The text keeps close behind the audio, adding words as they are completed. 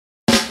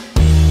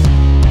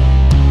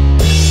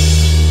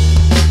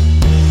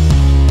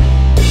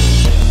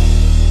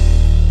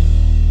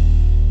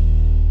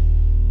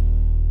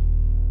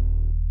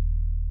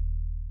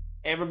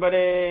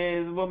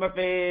everybody, this is Will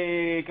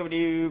Murphy coming to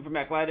you from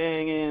Mac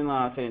Lighting in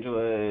Los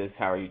Angeles.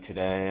 How are you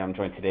today? I'm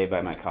joined today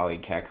by my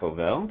colleague Kat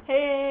Covell.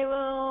 Hey,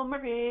 Will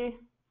Murphy.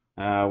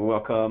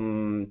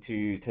 Welcome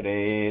to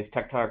today's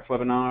Tech Talks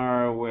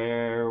webinar,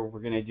 where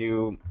we're going to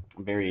do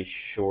a very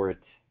short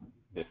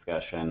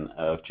discussion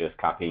of just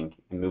copying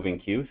and moving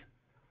queues,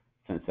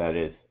 since that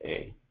is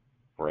a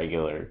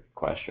regular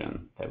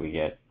question that we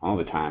get all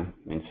the time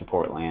in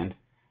support land.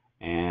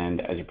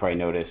 And as you probably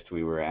noticed,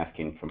 we were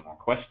asking for more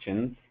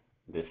questions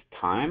this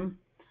time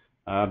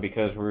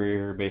because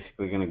we're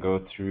basically going to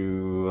go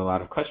through a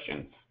lot of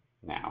questions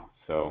now.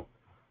 So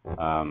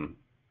some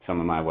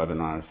of my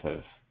webinars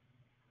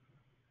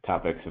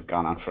topics have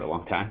gone on for a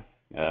long time.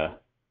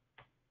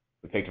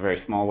 We picked a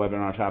very small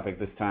webinar topic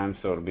this time,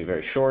 so it'll be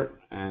very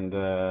short, and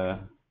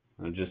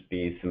it'll just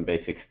be some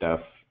basic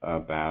stuff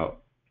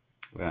about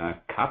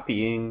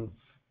copying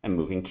and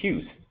moving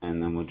queues,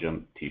 and then we'll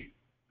jump to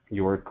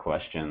your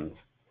questions.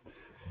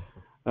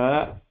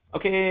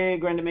 Okay,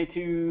 Grandma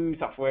 2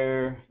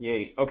 software,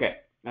 yay. Okay,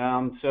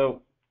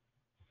 so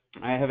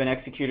I have an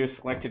executor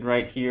selected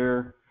right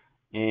here,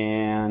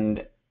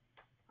 and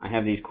I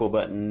have these cool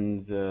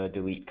buttons,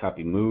 delete,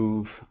 copy,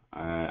 move.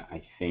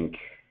 I think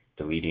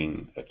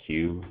deleting a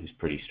queue is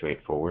pretty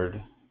straightforward.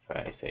 If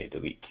I say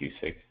delete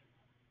Q6,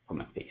 put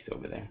my face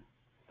over there.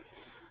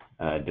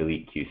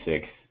 Delete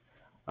Q6.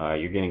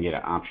 You're going to get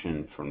an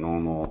option for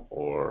normal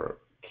or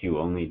queue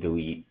only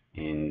delete.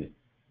 In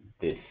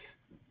this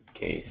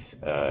case,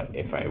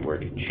 if I were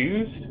to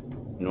choose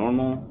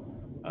normal,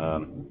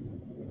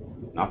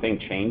 nothing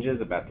changes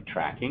about the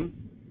tracking.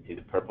 See,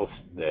 the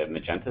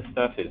magenta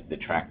stuff is the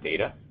track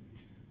data.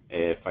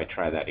 If I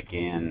try that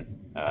again,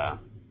 I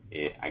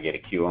get a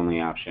queue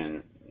only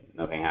option.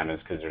 Nothing happens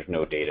because there's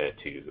no data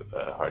to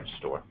hard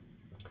store.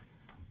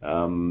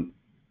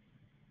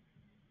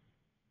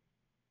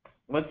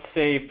 Let's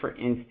say, for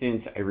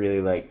instance, I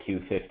really like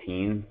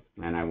Q15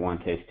 and I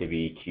want this to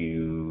be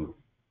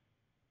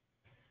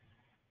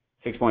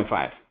Q6.5.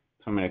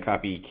 So I'm going to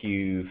copy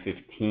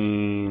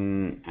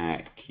Q15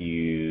 at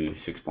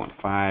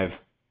Q6.5,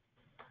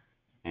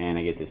 and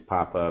I get this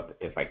pop-up.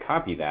 If I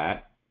copy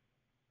that,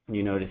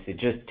 you notice it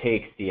just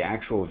takes the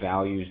actual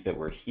values that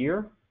were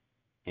here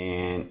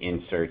and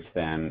inserts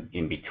them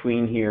in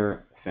between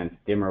here. Since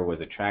dimmer was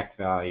a tracked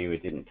value,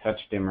 it didn't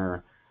touch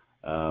dimmer.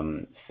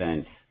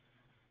 Since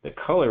the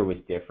color was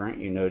different,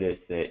 you notice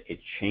that it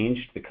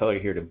changed the color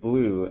here to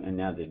blue, and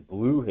now the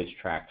blue has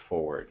tracked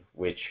forward,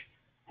 which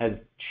has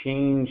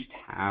changed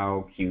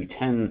how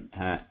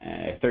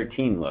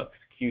Q13 looks.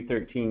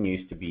 Q13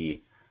 used to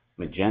be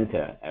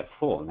magenta at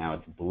full, now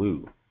it's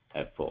blue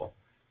at full.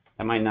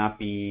 That might not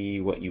be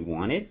what you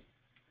wanted,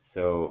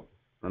 so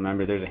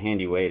remember there's a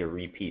handy way to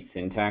repeat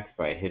syntax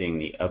by hitting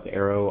the up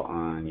arrow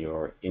on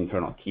your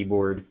internal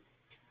keyboard.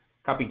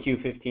 Copy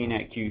Q15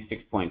 at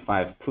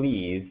Q6.5,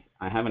 please.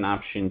 I have an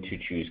option to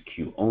choose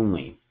queue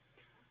only.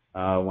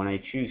 When I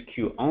choose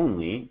queue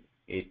only,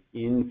 it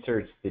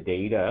inserts the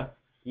data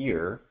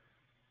here,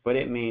 but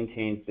it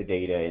maintains the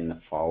data in the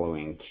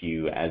following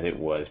queue as it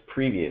was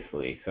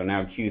previously. So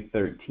now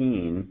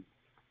Q13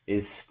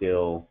 is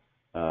still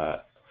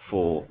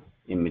full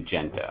in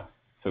magenta.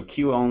 So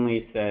queue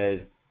only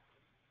says,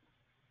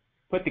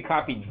 put the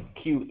copied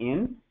queue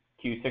in,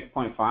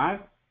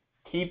 Q6.5,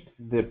 keep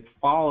the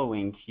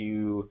following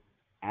queue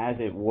as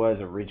it was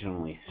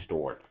originally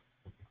stored.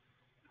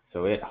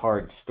 So it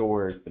hard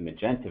stores the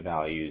magenta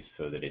values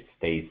so that it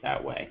stays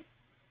that way.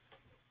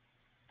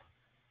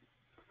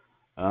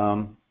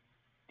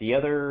 The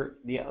other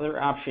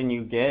option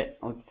you get,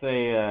 let's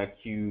say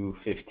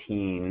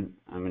Q15,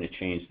 I'm going to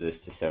change this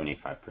to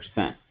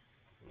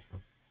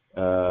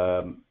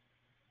 75%.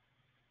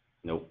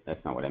 Nope,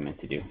 that's not what I meant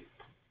to do.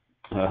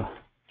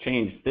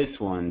 Change this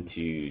one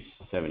to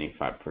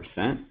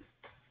 75%.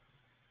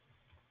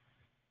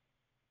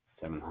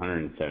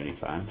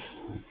 775,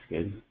 that's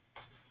good.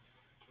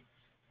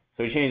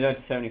 So we change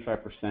that to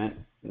 75%.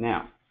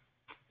 Now,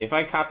 if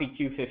I copy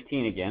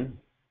Q15 again,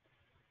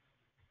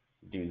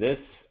 do this,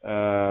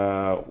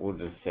 we'll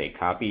just say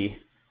copy.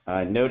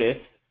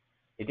 Notice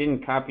it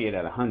didn't copy it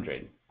at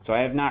 100. So I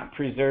have not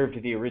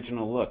preserved the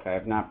original look. I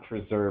have not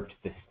preserved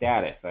the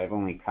status. I've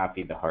only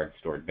copied the hard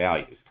stored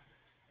values.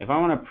 If I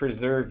want to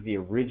preserve the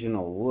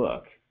original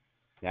look,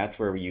 that's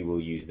where you will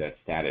use that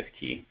status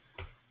key.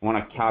 I want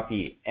to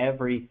copy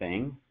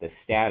everything, the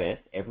status,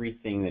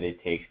 everything that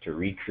it takes to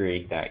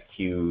recreate that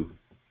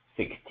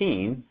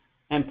Q16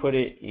 and put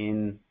it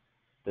in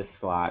the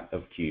slot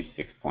of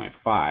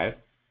Q6.5.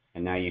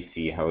 And now you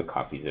see how it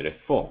copies it at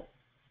full.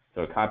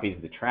 So it copies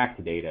the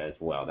tracked data as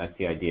well. That's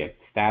the idea.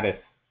 Status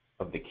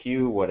of the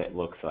queue, what it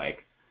looks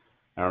like.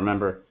 Now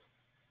remember,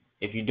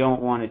 if you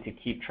don't want it to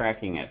keep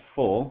tracking at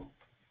full,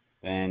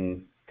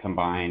 then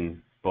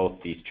combine both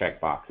these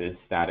checkboxes,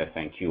 status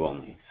and queue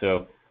only.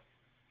 So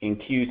in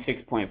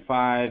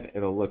Q6.5,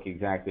 it'll look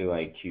exactly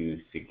like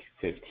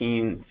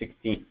Q16,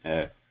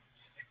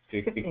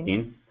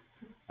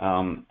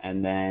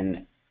 and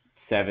then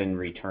 7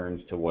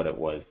 returns to what it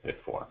was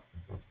before.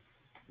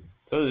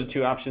 So those are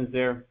two options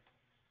there.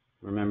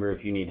 remember,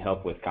 if you need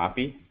help with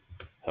copy,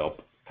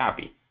 help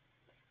copy.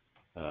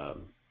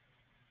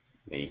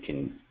 Then you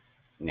can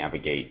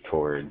navigate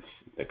towards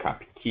the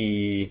copy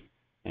key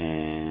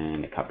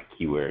and the copy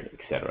keyword,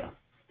 etc.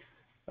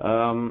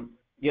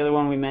 The other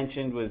one we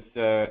mentioned was,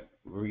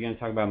 were we going to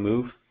talk about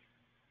move?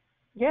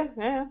 Yeah.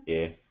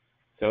 Yeah.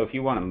 So if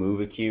you want to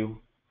move a queue,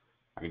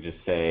 I can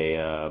just say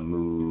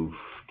move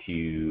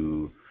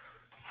Q4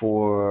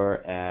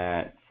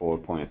 at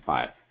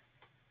 4.5.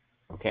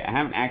 Okay, I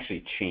haven't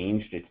actually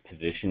changed its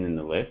position in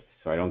the list,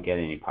 so I don't get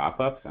any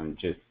pop-ups. I'm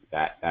just,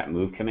 that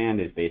move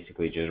command is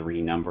basically just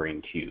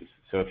renumbering queues.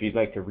 So if you'd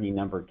like to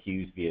renumber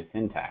queues via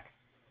syntax,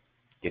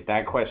 get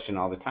that question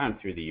all the time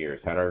through the years.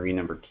 How do I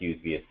renumber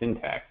queues via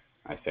syntax?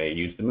 I say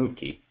use the move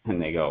key,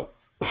 and they go,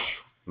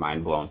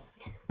 mind blown.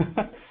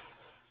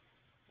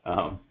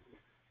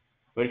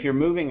 But if you're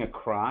moving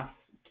across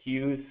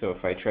queues, so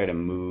if I try to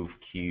move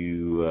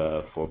Q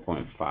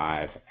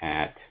 4.5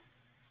 at,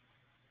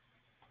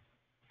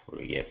 what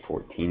do we get,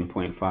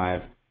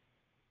 14.5,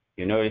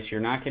 you'll notice you're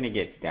not going to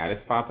get status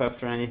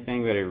pop-ups or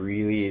anything, but it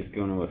really is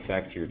going to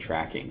affect your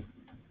tracking.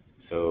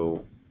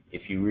 So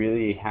if you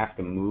really have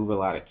to move a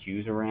lot of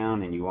queues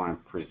around and you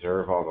want to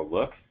preserve all the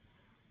looks,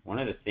 one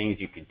of the things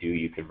you could do,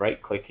 you could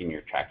right-click in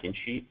your tracking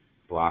sheet,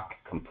 block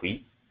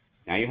complete.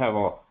 Now you have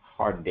all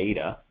hard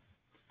data.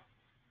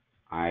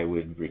 I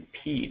would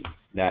repeat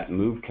that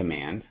move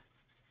command.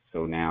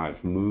 So now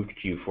I've moved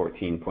Q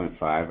 14.5,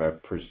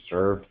 I've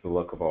preserved the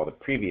look of all the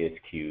previous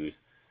queues,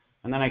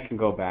 and then I can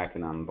go back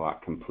and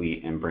unblock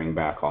complete and bring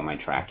back all my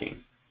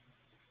tracking.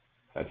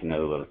 That's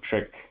another little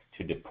trick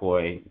to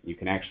deploy. You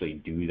can actually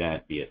do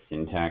that via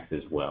syntax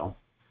as well.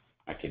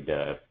 I could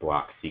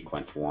block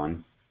sequence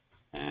 1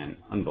 and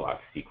unblock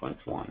sequence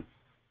 1.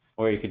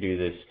 Or you could do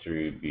this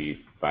through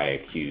via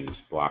queues,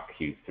 block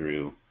queue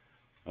through,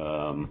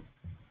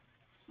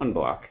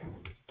 unblock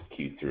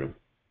queue through.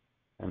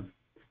 Okay.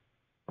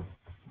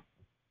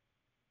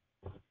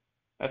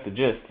 That's the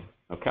gist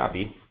of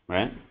copy,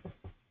 right?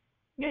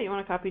 Yeah, you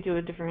want to copy to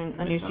a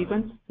new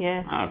sequence?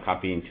 Yeah.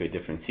 Copy into a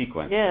different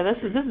sequence. Yeah, this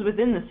is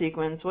within the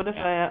sequence. What if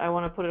I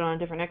want to put it on a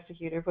different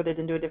executor, put it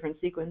into a different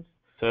sequence?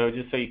 So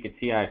just so you can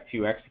see, I have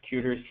two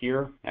executors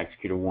here,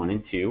 executor 1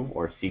 and 2,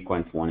 or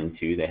sequence 1 and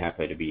 2. They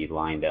happen to be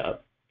lined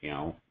up. You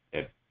know,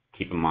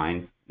 keep in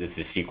mind, this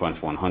is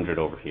sequence 100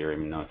 over here,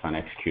 even though it's on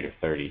executor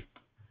 30.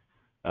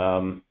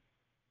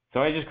 So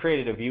I just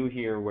created a view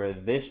here where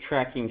this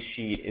tracking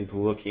sheet is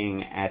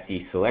looking at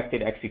the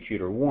selected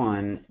executor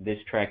 1. This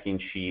tracking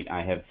sheet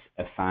I have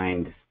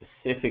assigned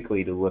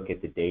specifically to look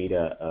at the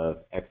data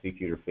of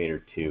executor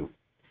fader 2.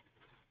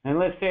 And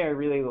let's say I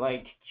really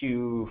like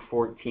Q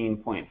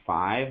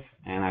 14.5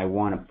 and I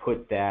want to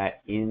put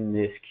that in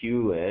this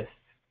queue list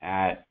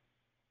at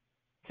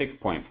Q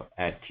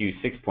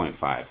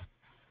 6.5.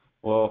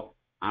 Well,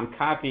 I'm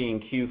copying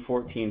Q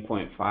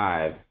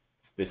 14.5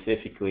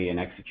 specifically in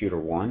executor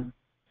 1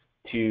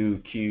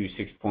 to Q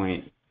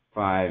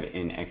 6.5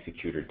 in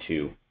executor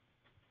 2.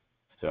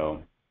 So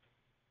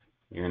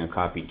you're going to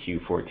copy Q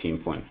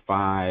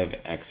 14.5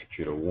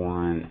 executor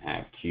 1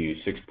 at Q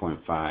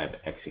 6.5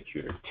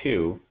 executor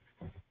 2.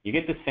 You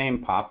get the same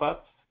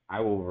pop-ups.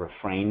 I will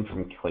refrain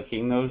from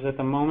clicking those at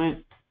the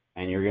moment,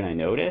 and you're going to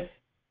notice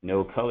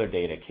no color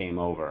data came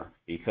over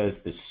because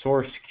the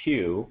source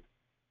queue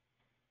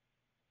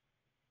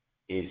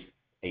is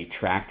a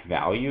tracked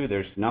value.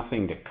 There's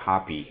nothing to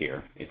copy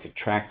here. It's a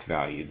tracked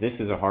value. This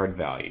is a hard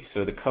value.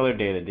 So the color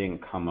data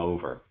didn't come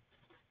over.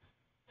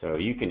 So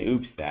you can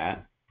oops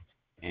that.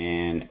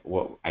 And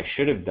what I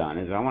should have done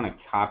is I want to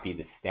copy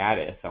the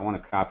status. I want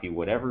to copy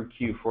whatever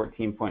Q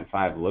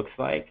 14.5 looks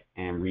like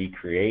and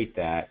recreate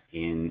that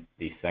in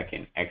the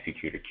second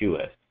executor queue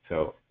list.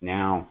 So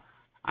now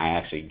I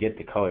actually get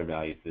the color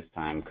values this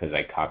time because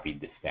I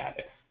copied the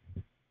status.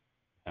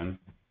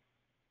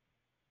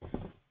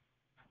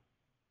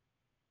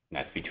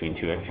 That's between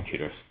two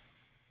executors.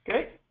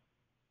 Great.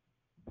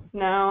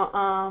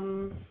 Now,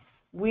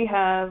 we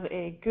have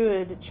a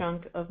good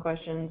chunk of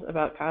questions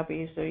about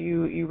copy. So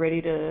you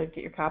ready to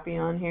get your copy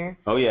on here?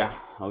 Oh yeah.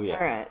 Oh yeah.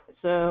 All right.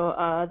 So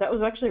that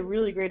was actually a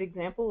really great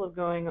example of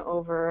going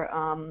over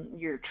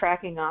your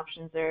tracking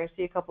options there. I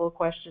see a couple of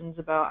questions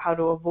about how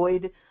to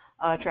avoid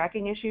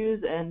tracking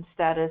issues, and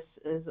status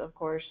is, of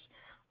course,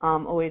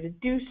 a way to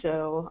do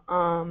so.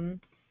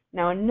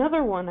 Now,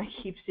 another one I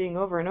keep seeing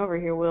over and over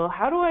here, Will,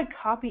 how do I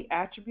copy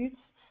attributes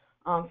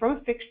from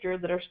a fixture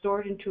that are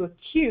stored into a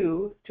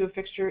queue to a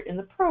fixture in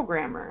the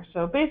programmer?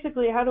 So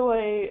basically, how do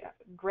I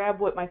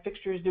grab what my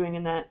fixture is doing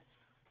in that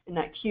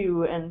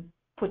queue and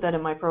put that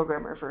in my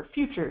programmer for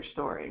future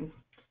storing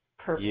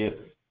purposes? Yep.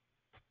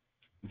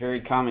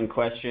 Very common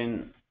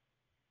question.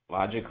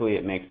 Logically,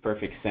 it makes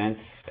perfect sense.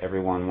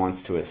 Everyone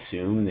wants to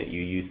assume that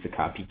you use the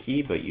copy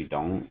key, but you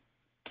don't.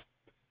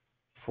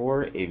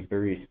 For a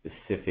very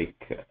specific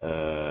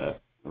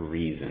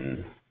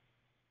reason.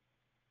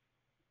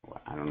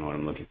 I don't know what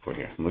I'm looking for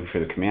here. I'm looking for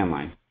the command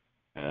line.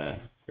 Here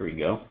we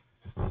go.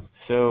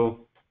 So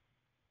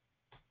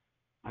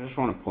I just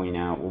want to point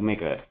out,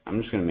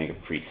 I'm just going to make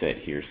a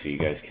preset here so you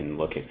guys can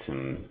look at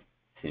some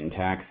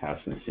syntax, how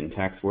some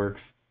syntax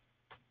works.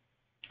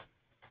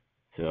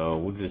 So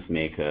we'll just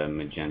make a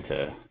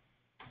magenta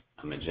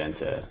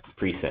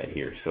preset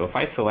here. So if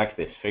I select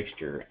this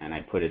fixture and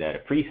I put it at a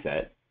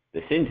preset,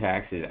 the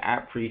syntax is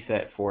at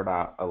preset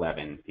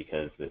 4.11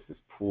 because this is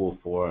pool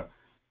for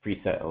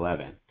preset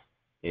 11.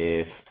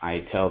 If I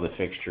tell the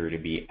fixture to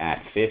be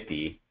at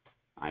 50,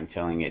 I'm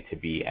telling it to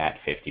be at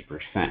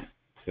 50%.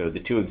 So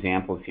the two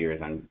examples here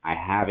is I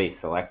have a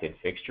selected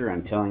fixture.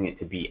 I'm telling it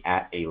to be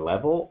at a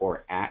level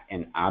or at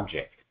an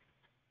object.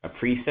 A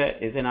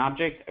preset is an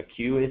object, a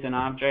queue is an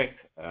object,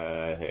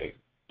 a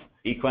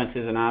sequence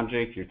is an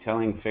object. You're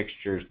telling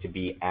fixtures to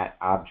be at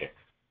objects.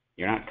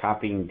 You're not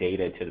copying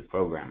data to the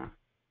programmer.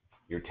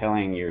 You're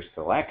telling your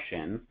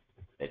selection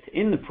that's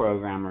in the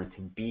programmer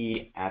to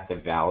be at the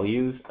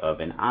values of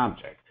an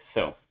object.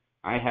 So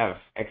I have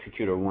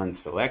Executor 1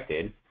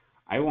 selected.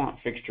 I want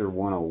fixture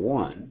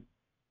 101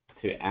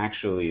 to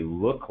actually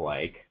look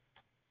like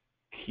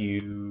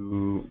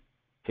Q15.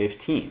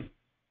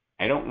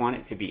 I don't want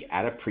it to be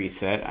at a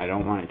preset. I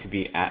don't want it to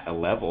be at a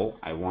level.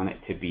 I want it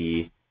to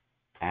be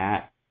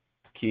at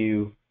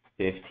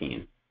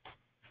Q15.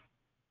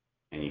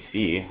 And you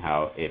see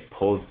how it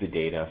pulls the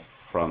data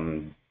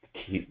from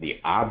the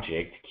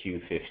object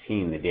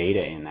Q15, the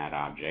data in that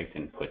object,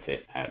 and puts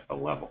it at a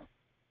level.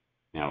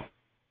 Now,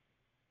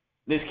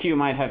 this queue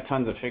might have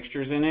tons of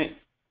fixtures in it.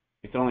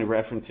 It's only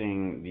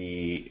referencing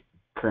the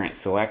current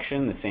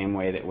selection, the same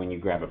way that when you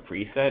grab a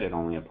preset, it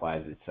only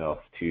applies itself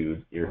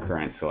to your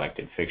current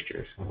selected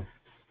fixtures.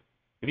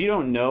 If you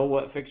don't know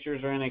what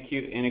fixtures are in a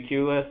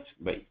queue list,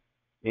 but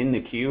in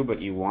the queue,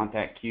 but you want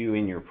that queue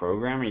in your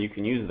programmer, you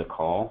can use the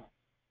call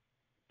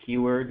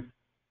keyword.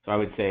 So I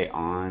would say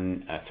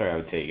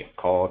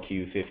call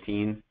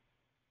Q15.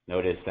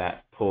 Notice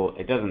that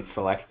it doesn't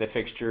select the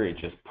fixture, it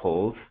just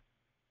pulls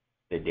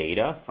the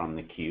data from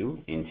the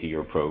queue into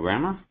your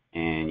programmer,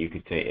 and you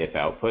could say if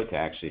output to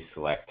actually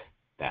select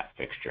that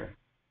fixture.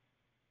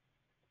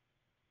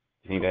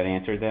 Do you think that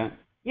answered that?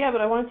 Yeah,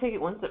 but I want to take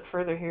it one step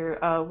further here.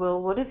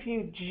 Will, what if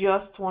you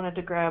just wanted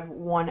to grab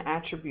one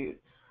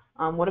attribute?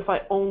 What if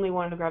I only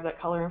wanted to grab that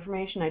color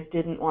information? I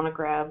didn't want to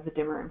grab the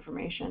dimmer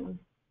information.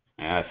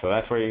 So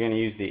that's where you're going to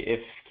use the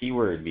if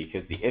keyword,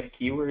 because the if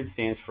keyword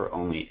stands for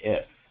only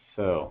if.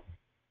 So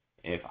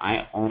if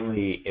I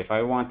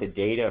want the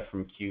data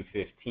from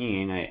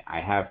Q15,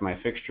 I have my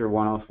fixture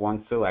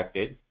 101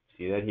 selected.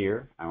 See that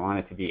here? I want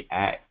it to be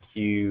at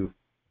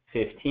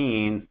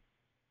Q15,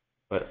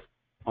 but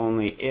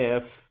only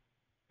if,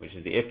 which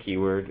is the if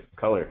keyword,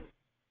 color.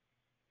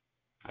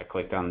 I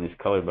clicked on this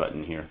color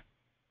button here.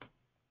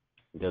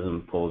 It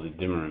doesn't pull the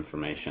dimmer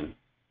information.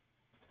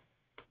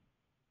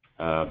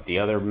 The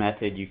other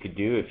method you could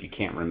do, if you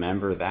can't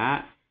remember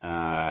that,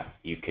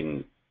 you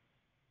can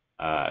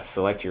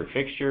select your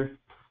fixture,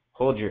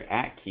 hold your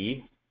at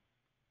key.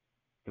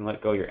 You can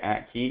let go your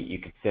at key. You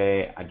could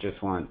say, I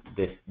just want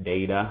this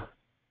data.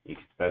 You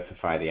can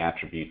specify the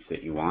attributes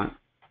that you want.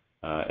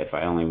 If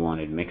I only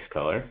wanted mixed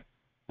color.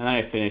 And then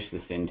I finish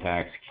the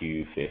syntax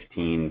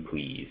Q15,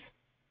 please.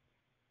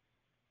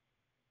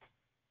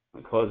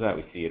 When we close out,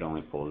 we see it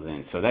only pulls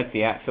in. So that's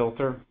the at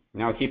filter.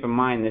 Now keep in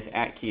mind this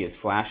at key is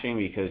flashing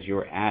because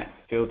your at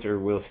filter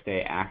will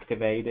stay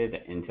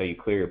activated until you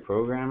clear your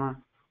programmer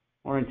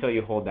or until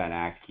you hold that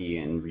at key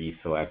and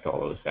reselect all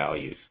those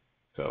values.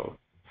 So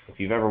if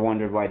you've ever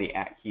wondered why the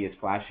at key is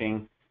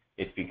flashing,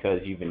 it's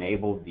because you've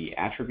enabled the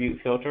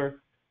attribute filter,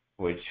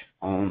 which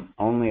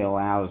only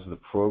allows the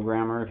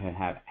programmer to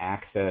have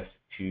access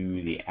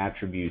to the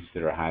attributes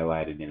that are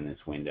highlighted in this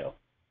window.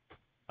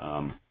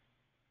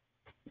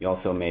 You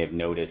also may have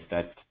noticed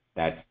that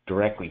that's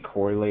directly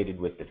correlated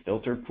with the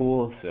filter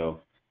pool.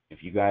 So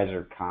if you guys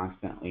are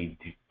constantly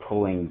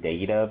pulling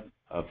data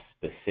of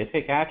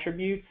specific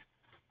attributes,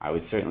 I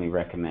would certainly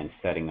recommend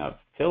setting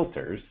up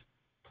filters.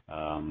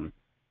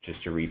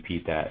 Just to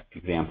repeat that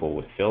example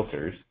with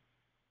filters,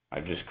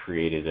 I've just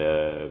created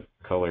a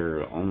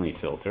color only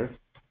filter,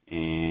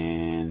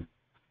 and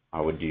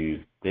I would do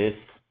this,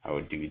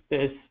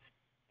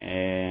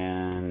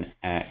 and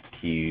at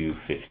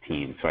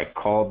Q15. So I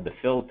called the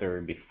filter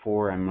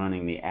before I'm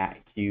running the at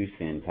Q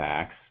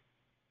syntax.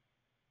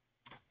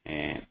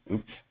 And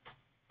oops,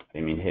 I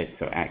didn't mean to hit,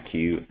 so at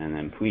Q and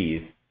then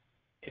please.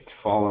 It's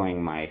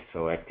following my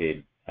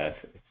selected, it's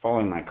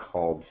following my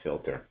called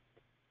filter.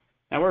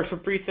 That works for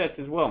presets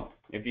as well.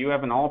 If you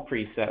have an all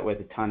preset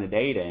with a ton of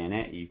data in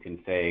it, you can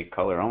say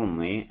color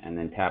only and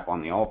then tap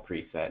on the all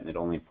preset and it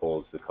only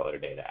pulls the color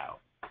data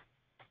out.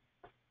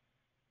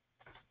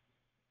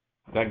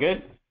 Is that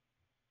good?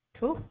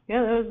 Cool.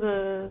 Yeah, that was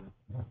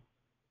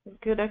a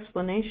good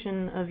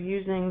explanation of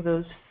using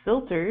those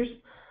filters.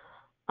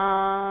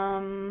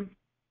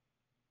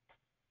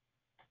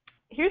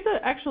 Here's an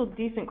actual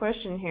decent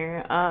question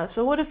here.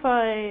 So what if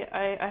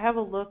I have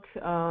a look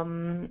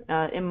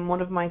in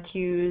one of my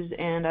queues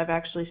and I've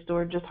actually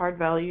stored just hard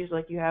values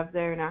like you have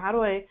there. Now how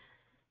do I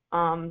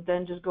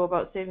then just go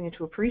about saving it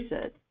to a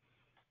preset?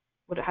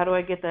 How do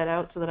I get that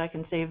out so that I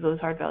can save those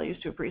hard values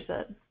to a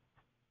preset?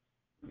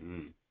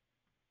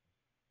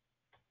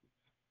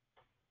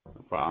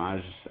 No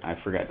problem. I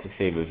forgot to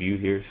save a view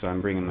here, so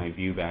I'm bringing my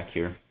view back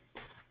here.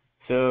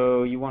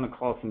 So you want to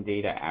call some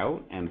data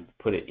out and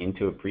put it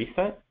into a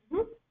preset?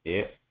 Mm-hmm.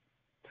 Yeah.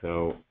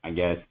 So I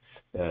guess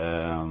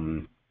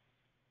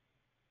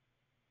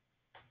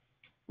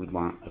we'd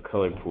want a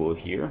color pool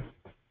here,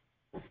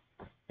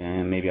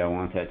 and maybe I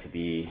want that to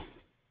be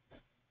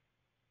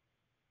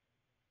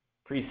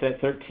preset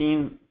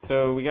 13.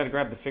 So we got to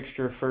grab the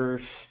fixture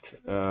first.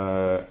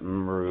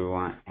 Remember, we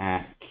want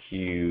at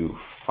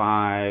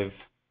Q5.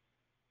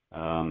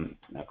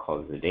 That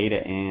calls the data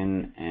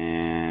in,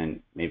 and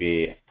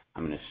maybe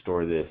I'm going to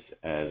store this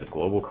as a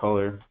global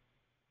color.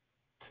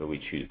 So we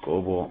choose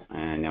global,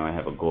 and now I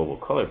have a global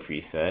color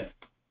preset.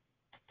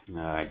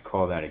 I'd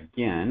call that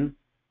again,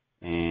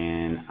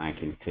 and I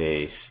can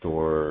say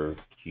store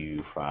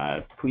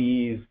Q5,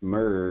 please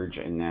merge,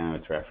 and now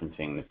it's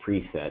referencing the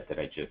preset that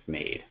I just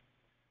made.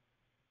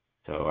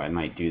 So I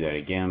might do that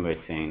again by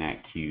saying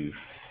at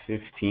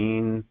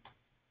Q15,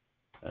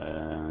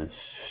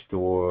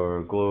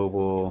 store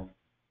global.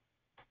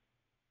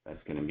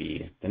 That's going to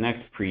be the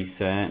next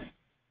preset.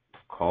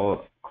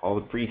 Call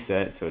the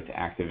preset so it's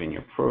active in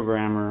your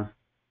programmer,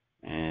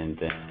 and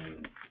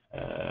then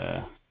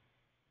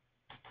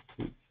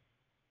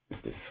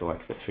just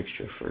select the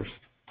fixture first.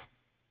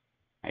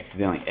 I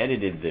accidentally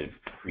edited the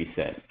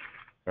preset.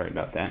 Sorry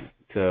about that.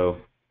 So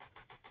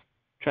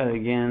try that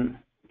again.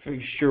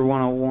 Fixture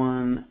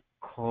 101.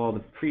 Call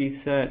the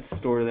preset.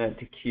 Store that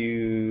to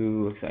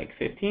Q. Looks like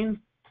 15,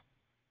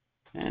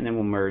 and then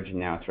we'll merge. And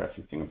now it's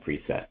referencing a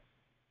preset.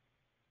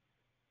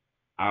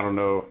 I don't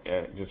know,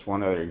 just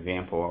one other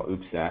example, I'll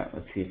oops that.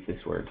 Let's see if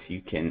this works.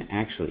 You can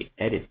actually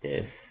edit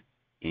this,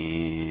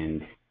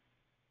 and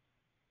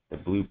the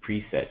blue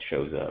preset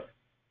shows up.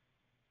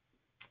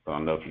 So I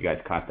don't know if you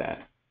guys caught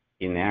that.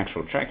 In the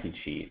actual tracking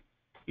sheet,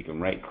 you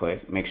can right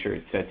click, make sure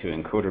it's set to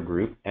encoder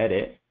group,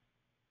 edit,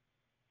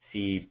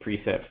 see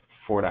preset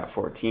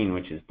 4.14,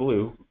 which is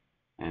blue,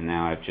 and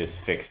now I've just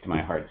fixed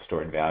my hard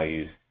stored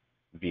values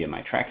via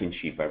my tracking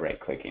sheet by right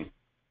clicking.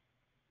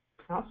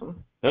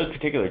 Awesome. Those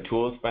particular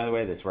tools, by the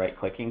way, this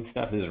right-clicking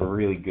stuff is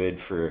really good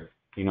for,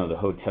 you know, the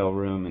hotel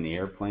room and the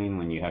airplane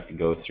when you have to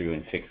go through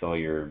and fix all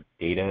your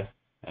data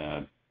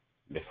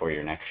before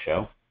your next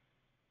show.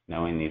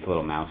 Knowing these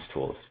little mouse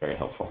tools is very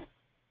helpful.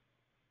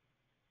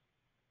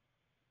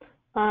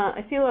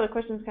 I see a lot of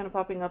questions kind of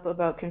popping up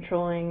about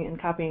controlling and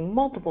copying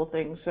multiple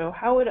things. So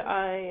how would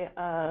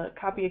I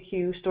copy a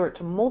queue, store it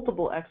to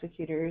multiple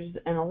executors,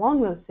 and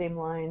along those same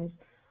lines,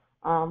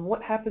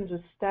 what happens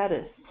with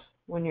status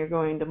when you're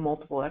going to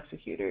multiple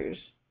executors?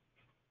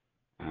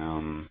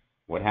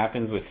 What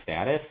happens with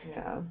status?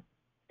 Yeah.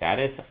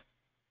 Status,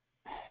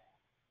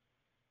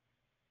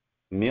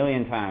 a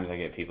million times I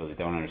get people that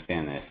don't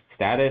understand this.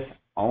 Status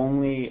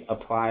only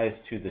applies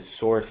to the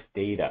source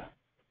data.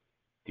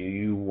 Do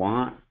you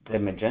want the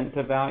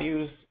magenta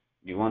values?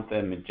 Do you want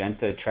the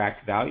magenta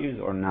tracked values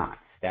or not?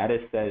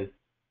 Status says,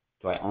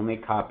 do I only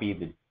copy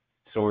the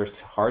source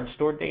hard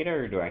stored data,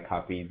 or do I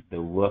copy the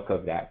look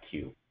of that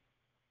queue?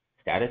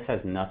 Status has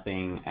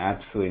nothing,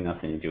 absolutely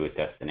nothing to do with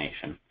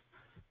destination.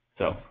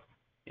 So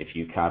if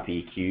you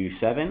copy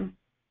Q7,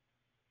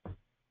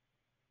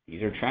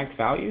 these are tracked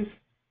values,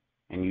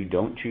 and you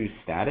don't choose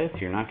status,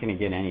 you're not going to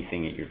get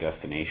anything at your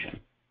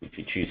destination. If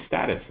you choose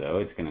status, though,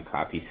 it's going to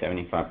copy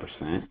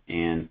 75%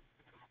 and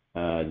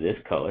this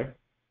color,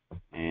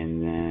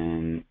 and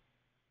then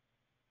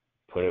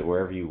put it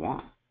wherever you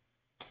want.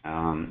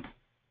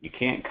 You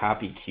can't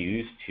copy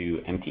queues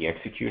to empty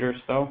executors,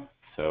 though,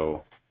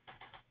 so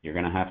you're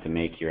going to have to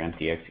make your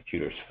empty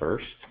executors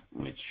first,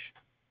 which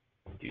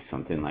do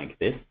something like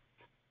this.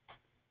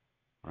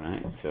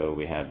 Right, so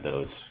we have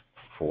those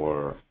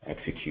four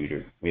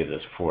executors. We have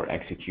those four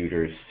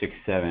executors, 6,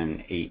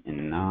 7, 8,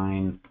 and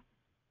 9.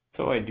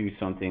 So I do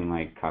something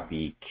like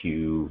copy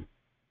Q7,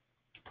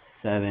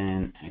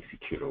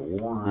 executor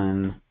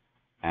 1,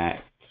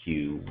 at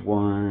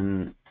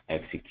Q1,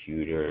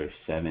 executor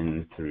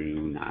 7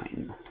 through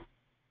 9.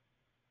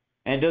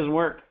 And it doesn't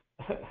work.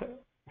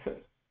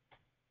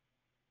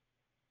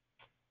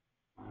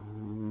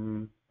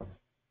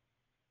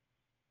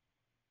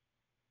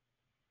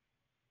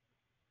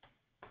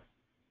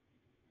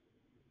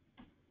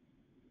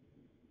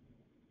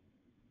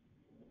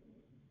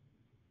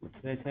 What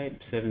did I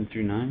type? 7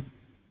 through 9?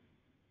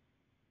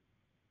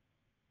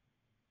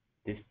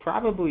 This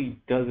probably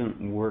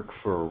doesn't work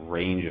for a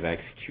range of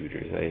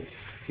executors. I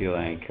feel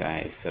like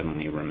I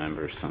suddenly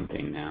remember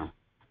something now.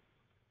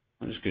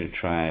 I'm just going to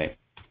try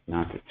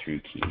not the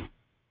through key.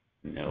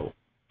 No.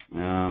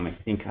 I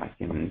think I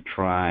can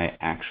try,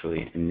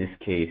 actually, in this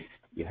case,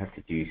 you have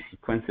to do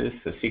sequences.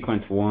 So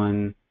sequence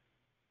 1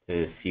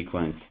 to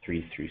sequence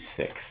 3 through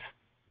 6.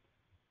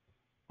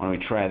 Why don't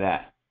we try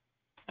that?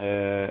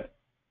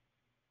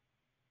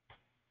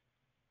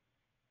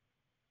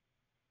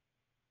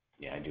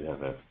 Yeah, I do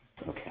have a,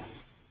 okay.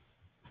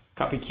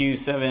 Copy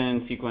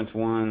Q7, sequence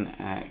 1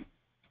 at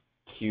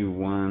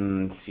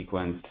Q1,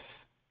 sequence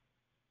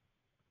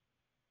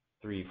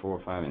 3,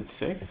 4, 5, and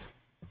 6.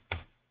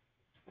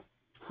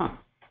 Huh.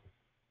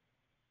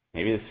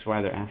 Maybe this is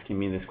why they're asking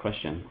me this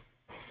question.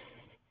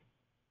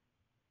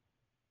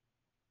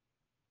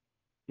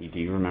 Do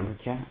you remember,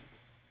 Kat?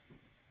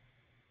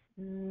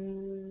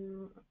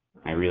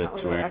 I really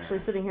swear.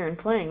 Actually sitting here and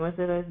playing with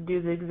it, I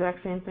do the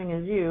exact same thing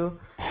as you.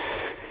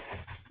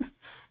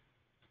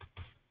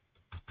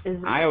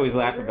 I always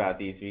laugh about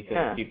these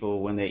because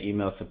people, when they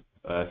email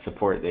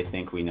support, they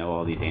think we know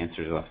all these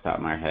answers off the top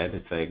of our head.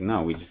 It's like,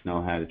 no, we just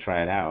know how to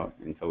try it out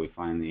until we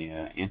find the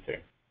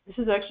answer. This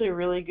is actually a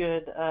really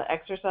good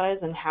exercise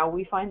in how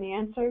we find the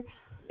answer,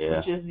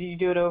 which is you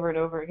do it over and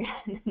over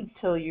again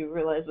until you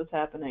realize what's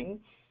happening.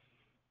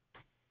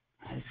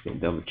 I just gotta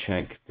double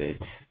check that.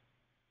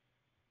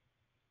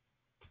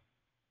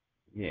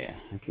 Yeah,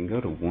 I can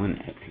go to one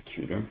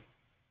executor,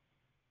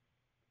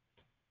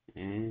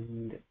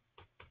 and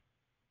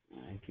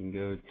I can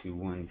go to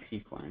one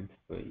sequence,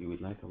 but you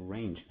would like a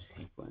range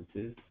of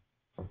sequences,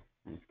 and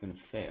it's going to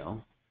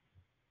fail.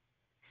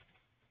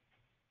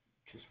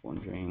 Just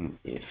wondering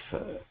if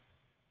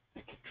I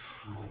could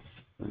try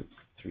sequence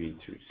 3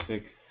 through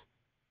 6,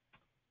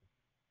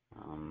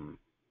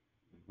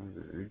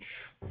 merge,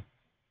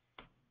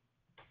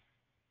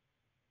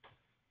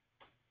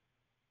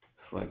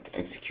 select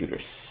executor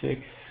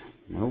 6,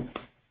 nope.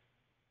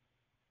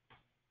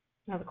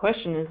 Now the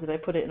question is, did I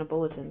put it in a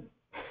bulletin?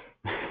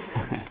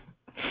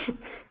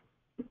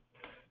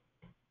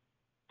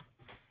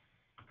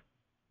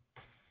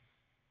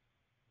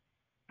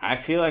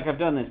 I feel like I've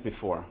done this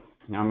before.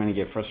 Now I'm going to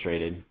get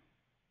frustrated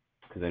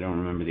because I don't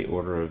remember the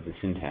order of the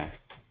syntax.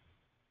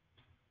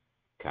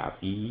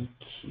 Copy,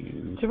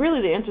 Q. So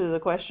really the answer to the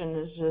question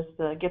is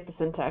just get the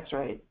syntax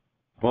right.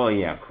 Well,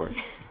 yeah, of course.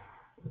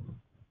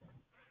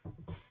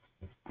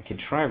 I could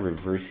try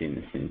reversing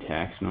the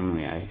syntax.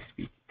 Normally I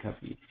speak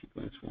copy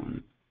sequence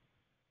 1,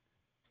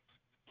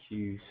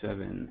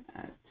 Q7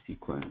 at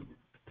sequence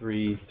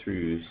 3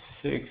 through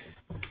 6,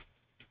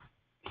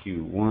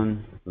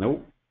 Q1.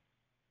 Nope.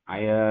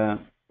 I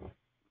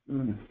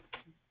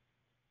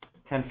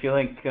kind of feel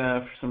like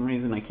for some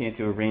reason I can't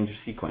do a range of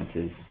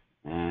sequences,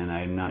 and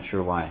I'm not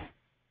sure why.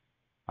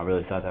 I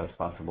really thought that was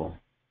possible.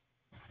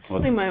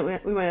 Well, we might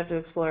have to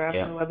explore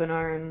after the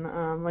webinar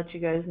and let you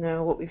guys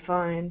know what we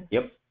find.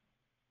 Yep.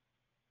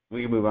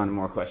 We can move on to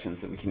more questions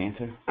that we can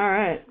answer. All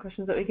right,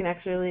 questions that we can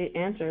actually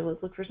answer.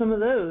 Let's look for some of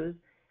those.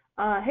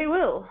 Hey,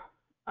 Will,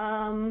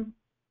 can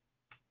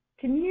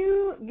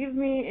you give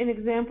me an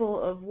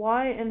example of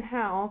why and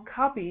how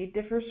copy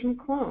differs from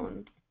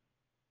clone?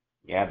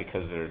 Yeah,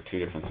 because they're two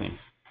different things.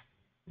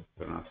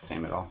 They're not the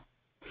same at all.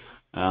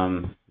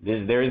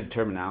 There is a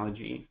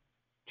terminology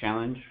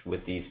challenge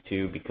with these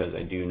two because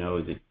I do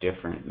know that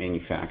different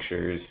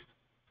manufacturers,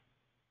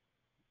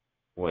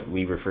 what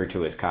we refer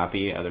to as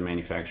copy, other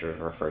manufacturers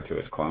refer to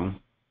as clone,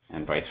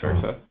 and vice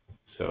versa.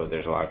 So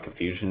there's a lot of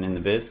confusion in the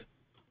biz.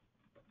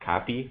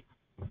 Copy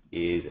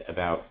is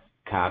about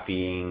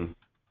copying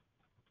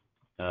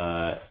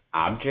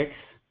objects.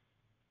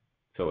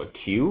 So a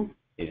queue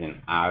is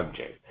an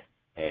object.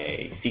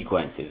 A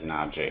sequence is an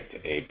object.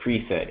 A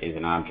preset is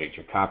an object.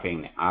 You're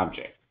copying the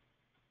object.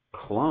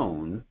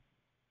 Clone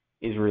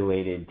is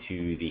related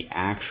to the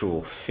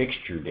actual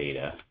fixture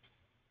data.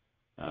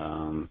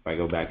 If I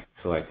go back and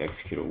select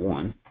Executor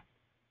 1,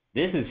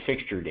 this is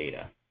fixture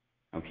data.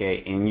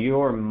 Okay, in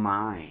your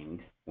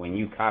mind, when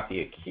you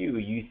copy a queue,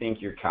 you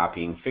think you're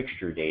copying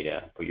fixture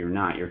data, but you're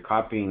not. You're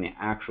copying the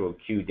actual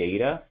queue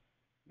data,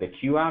 the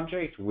queue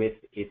object with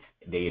its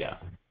data.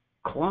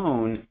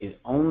 Clone is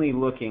only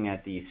looking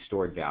at these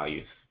stored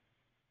values,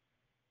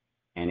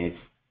 and it's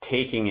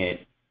taking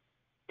it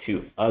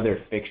to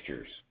other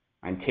fixtures.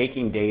 I'm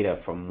taking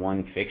data from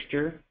one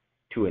fixture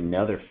to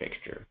another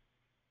fixture.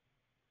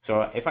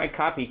 So if I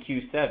copy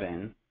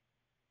Q7,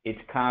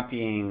 it's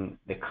copying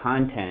the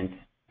content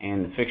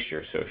and the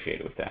fixture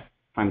associated with that.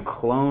 If I'm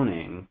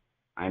cloning,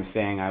 I'm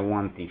saying I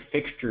want the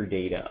fixture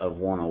data of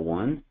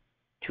 101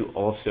 to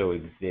also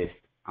exist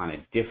on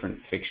a different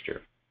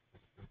fixture.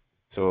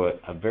 So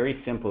a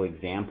very simple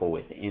example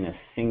within a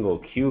single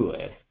queue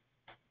list,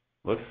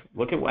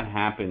 look at what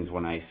happens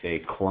when I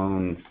say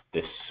clone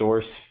the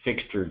source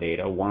fixture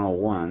data,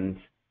 101's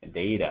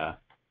data,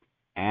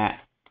 at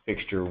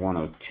fixture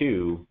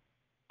 102,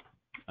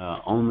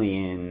 only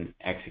in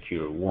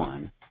Executor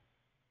 1.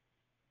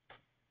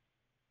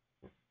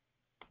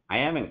 I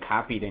haven't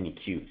copied any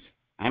queues.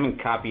 I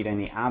haven't copied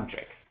any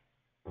objects.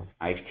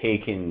 I've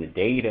taken the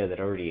data that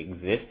already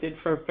existed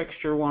for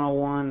fixture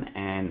 101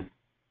 and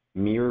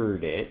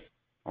mirrored it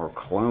or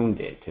cloned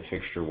it to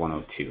fixture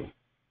 102.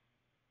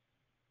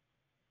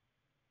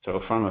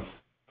 So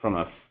from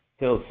a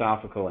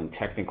philosophical and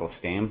technical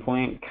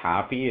standpoint,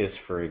 copy is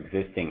for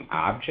existing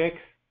objects.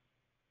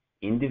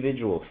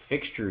 Individual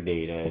fixture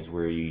data is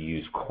where you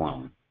use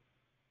clone.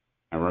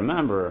 And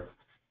remember,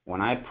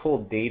 when I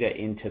pulled data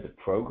into the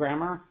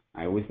programmer,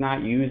 I was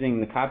not using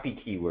the copy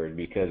keyword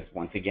because,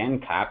 once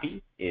again,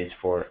 copy is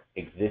for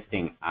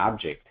existing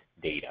object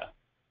data.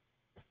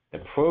 The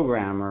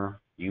programmer,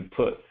 you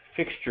put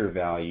fixture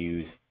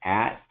values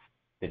at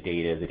the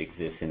data that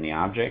exists in the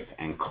object,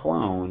 and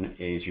clone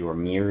is your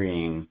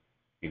mirroring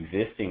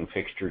existing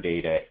fixture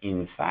data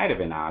inside of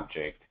an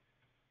object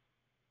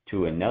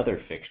to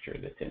another fixture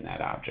that's in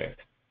that object.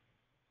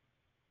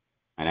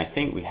 And I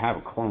think we have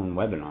a clone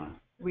webinar.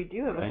 We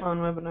do have a clone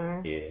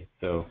webinar. Yeah,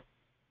 so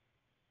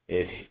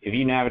if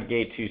you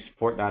navigate to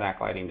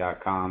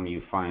support.aclighting.com,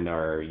 you find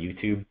our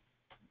YouTube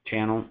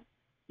channel.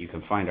 You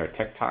can find our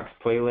Tech Talks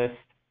playlist,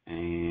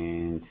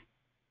 and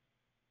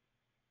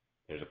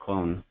there's a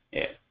clone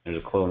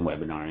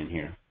webinar in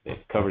here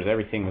that covers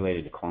everything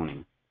related to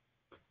cloning.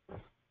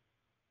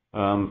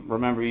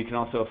 Remember, you can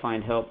also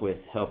find help with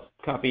help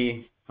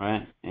copy,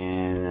 right?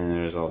 And then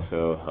there's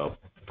also help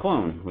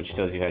clone, which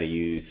tells you how to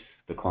use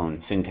the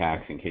clone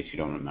syntax in case you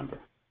don't remember.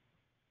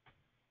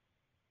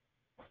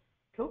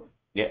 Cool.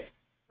 Yeah.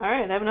 All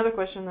right, I have another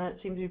question that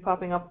seems to be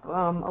popping up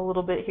a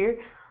little bit here.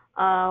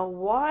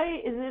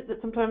 Why is it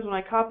that sometimes when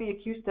I copy a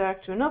Q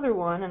stack to another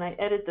one and I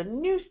edit the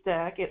new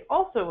stack, it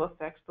also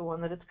affects the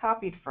one that it's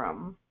copied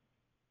from?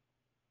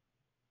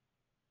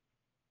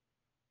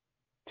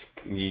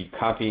 You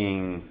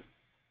copying,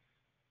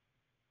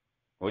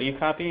 what are you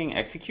copying?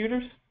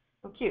 Executors?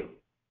 A Q.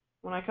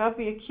 When I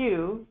copy a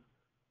Q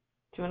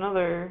to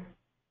another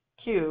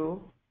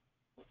Q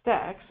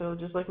stack, so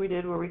just like we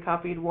did where we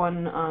copied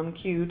one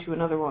Q to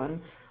another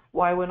one,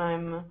 why when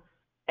I'm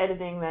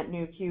editing that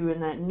new Q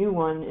in that new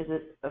one is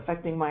it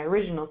affecting my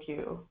original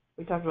Q?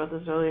 We talked about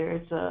this earlier.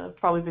 It's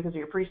probably because of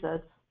your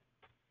presets.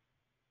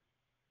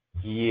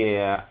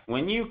 Yeah,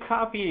 when you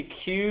copy a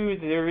Q,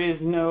 there is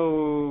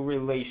no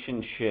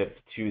relationship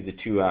to the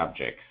two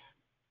objects.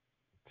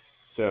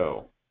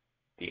 So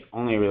the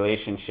only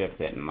relationship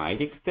that might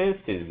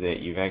exist is that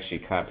you've actually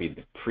copied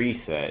the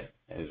preset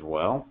as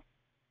well.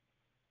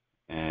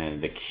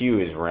 And the Q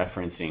is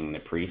referencing the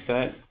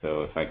preset.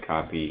 So if I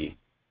copy,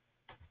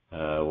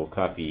 we'll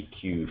copy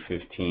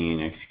Q15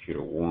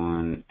 executor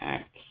 1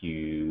 at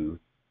Q15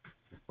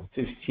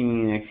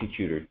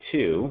 executor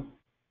 2.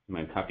 I'm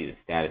going to copy the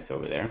status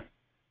over there.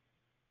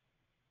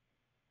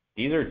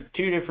 These are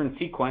two different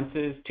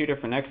sequences, two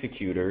different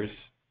executors,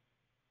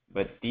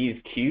 but these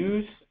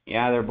Qs,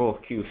 yeah, they're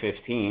both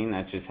Q15.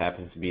 That just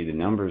happens to be the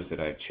numbers that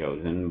I've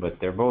chosen, but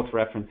they're both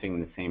referencing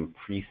the same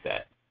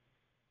preset.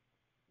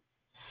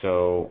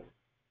 So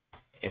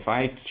if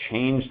I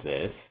change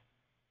this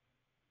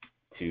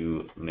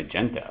to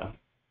magenta,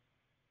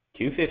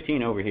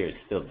 Q15 over here is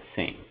still the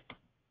same.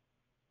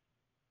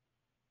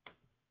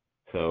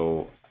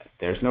 So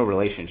there's no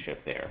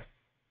relationship there.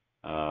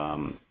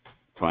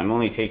 So I'm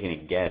only taking a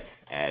guess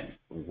at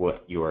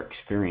what you're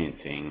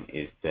experiencing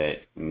is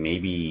that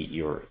maybe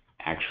you're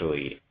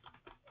actually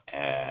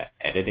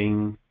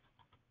editing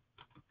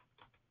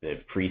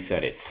the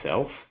preset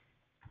itself.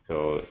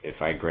 So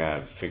if I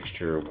grab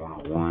fixture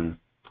 101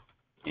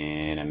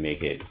 and I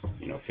make it,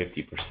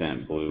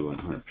 50% blue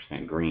and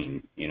 100%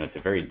 green, it's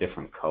a very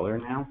different color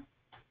now.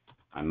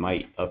 I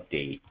might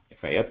update,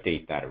 if I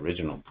update that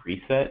original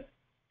preset,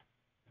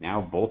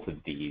 now both of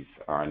these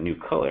are a new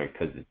color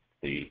because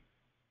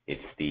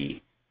it's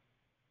the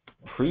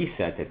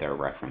preset that they're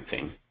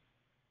referencing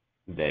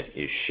that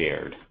is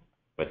shared.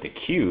 But the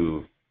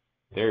Q,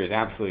 there is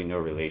absolutely no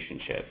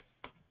relationship.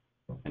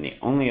 And the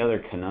only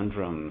other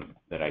conundrum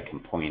that I can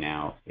point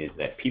out is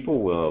that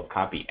people will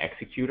copy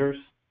executors,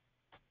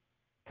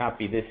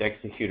 copy this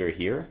executor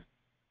here,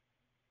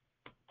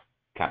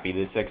 copy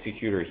this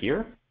executor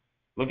here.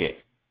 Look at,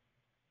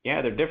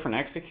 yeah, they're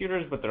different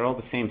executors, but they're all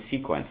the same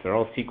sequence. They're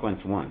all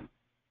sequence 1.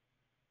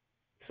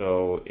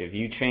 So if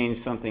you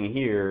change something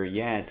here,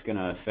 yeah, it's going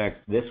to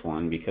affect this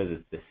one because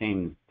it's the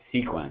same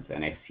sequence,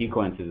 and a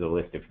sequence is a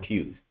list of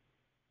Qs.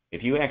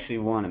 If you actually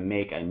want to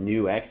make a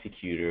new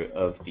executor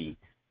of the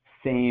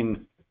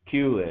same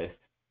Q list,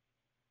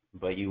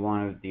 but you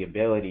want the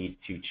ability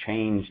to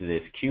change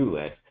this Q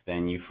list,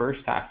 then you first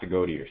have to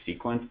go to your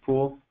sequence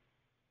pool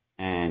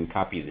and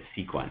copy the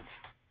sequence.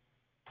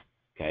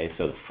 Okay,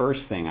 so the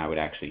first thing I would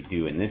actually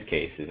do in this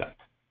case is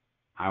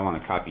I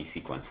want to copy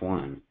sequence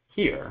 1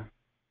 here,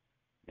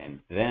 and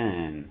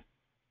then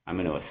I'm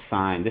going to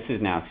assign, this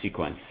is now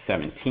sequence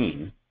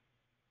 17,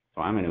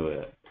 so I'm going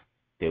to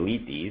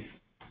delete these.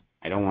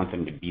 I don't want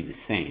them to be the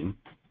same.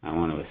 I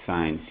want to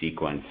assign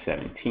sequence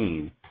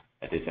 17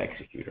 at this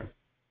executor.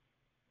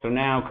 So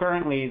now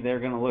currently they're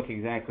going to look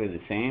exactly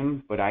the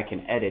same, but I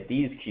can edit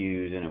these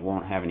Qs and it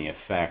won't have any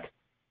effect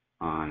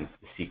on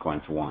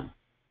sequence 1.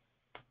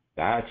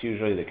 That's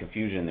usually the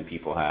confusion that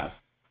people have.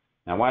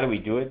 Now why do we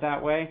do it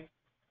that way?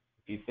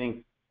 If you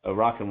think a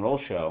rock and roll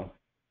show,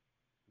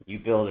 you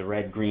build a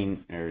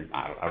red-green or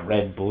a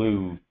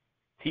red-blue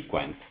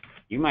sequence,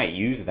 you might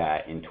use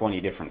that in 20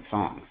 different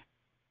songs.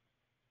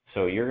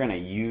 So you're going to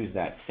use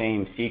that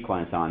same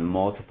sequence on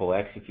multiple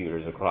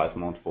executors across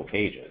multiple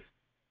pages.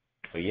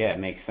 So yeah, it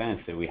makes sense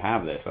that we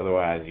have this.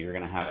 Otherwise, you're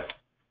going to have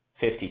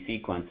 50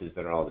 sequences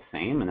that are all the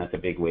same, and that's a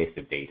big waste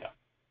of data.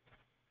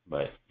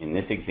 But in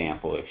this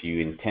example, if you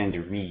intend to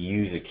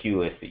reuse a Q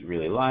list that you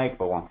really like,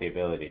 but want the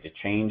ability to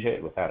change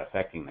it without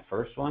affecting the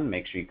first one,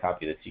 make sure you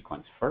copy the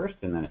sequence first,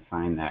 and then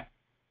assign that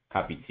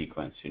copied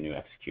sequence to a new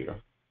executor.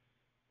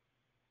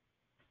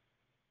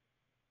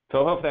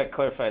 So I hope that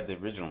clarified the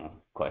original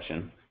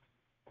question.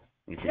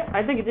 Yeah,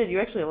 I think it did. You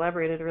actually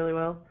elaborated really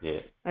well. Yeah.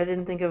 I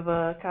didn't think of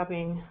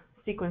copying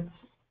sequence.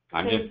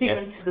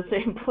 Sequence to the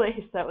same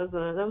place. That was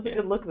a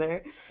good look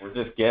there.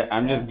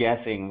 I'm just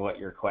guessing what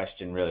your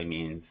question really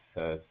means.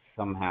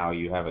 Somehow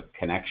you have a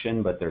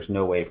connection, but there's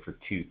no way for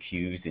two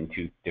queues in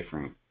two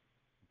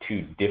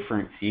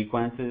different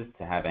sequences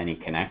to have any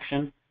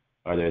connection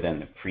other than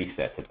the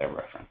preset that they're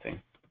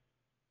referencing.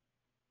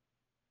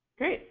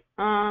 Great.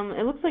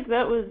 It looks like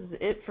that was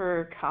it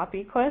for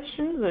copy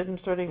questions. We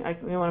want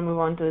to move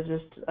on to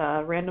just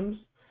randoms.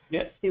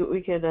 Yeah. See what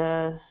we could,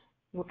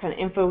 what kind of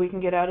info we can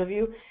get out of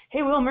you.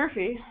 Hey, Will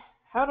Murphy,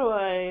 how do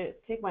I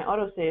take my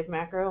autosave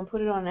macro and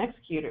put it on an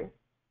executor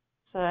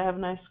so I have a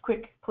nice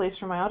quick place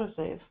for my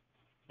autosave?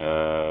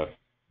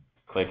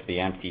 Click the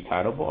empty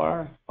title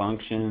bar,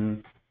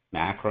 function,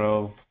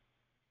 macro,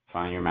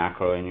 find your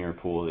macro in your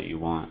pool that you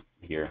want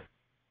here,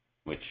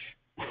 which,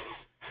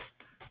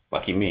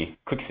 lucky me,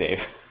 quick save.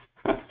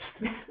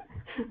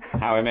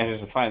 How I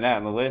managed to find that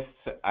in the list,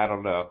 I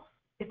don't know.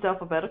 It's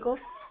alphabetical?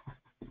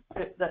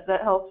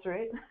 That helps,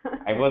 right?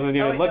 I wasn't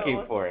even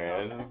looking for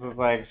it. This was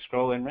like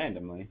scrolling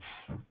randomly.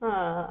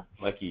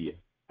 Lucky you.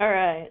 All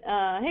right.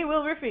 Hey,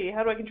 Will Murphy,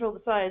 how do I control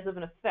the size of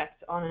an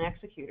effect on an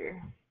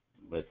executor?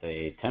 With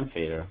a temp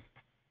fader.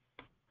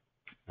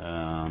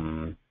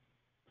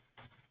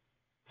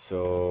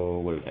 So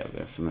what do we have? We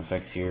have some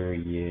effects here.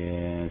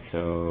 Yeah.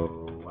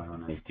 So why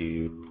don't I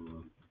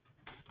do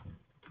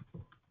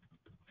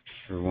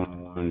fixture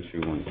 101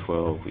 through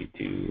 112? We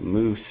do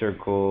move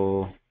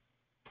circle.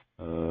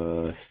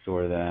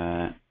 Store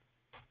that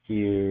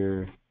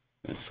here.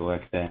 I'm gonna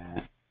select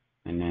that,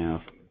 and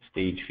now from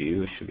stage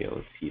view, I should be able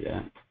to see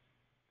that.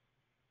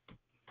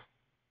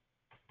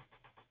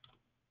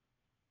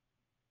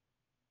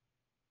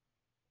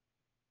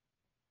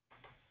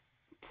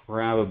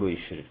 Probably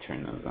should have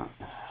turned those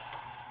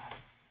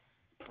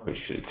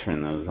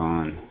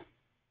on.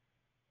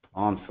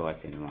 Oh, I'm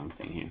selecting the wrong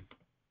thing here.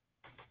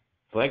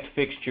 Select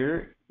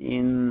fixture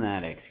in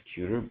that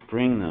executor.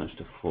 Bring those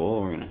to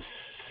full. We're gonna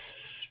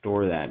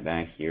store that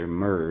back here.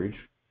 Merge.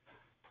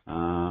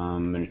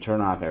 I'm going to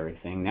turn off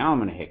everything. Now I'm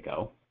going to hit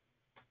go.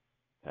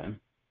 Okay.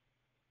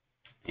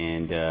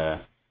 And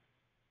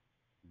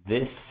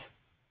this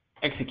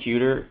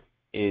executor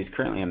is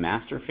currently a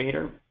master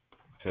fader,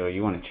 so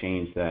you want to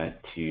change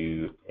that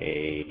to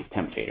a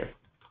temp fader.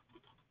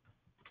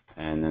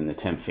 And then the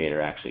temp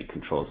fader actually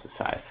controls the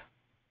size.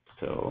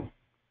 So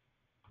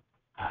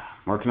I'm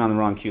working on the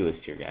wrong cue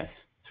list here, guys.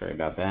 Sorry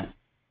about that.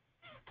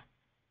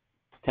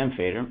 Temp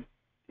fader.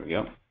 Here we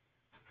go.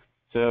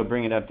 So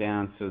bring it up,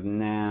 down. So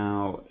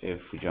now if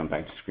we jump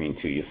back to screen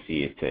 2, you'll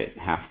see it's at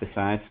half the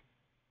size.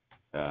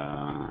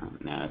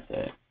 Now it's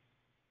at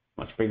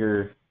much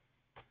bigger.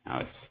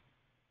 Now it's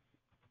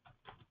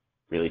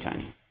really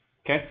tiny.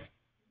 Okay?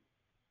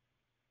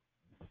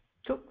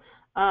 Cool.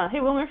 Hey,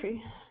 Will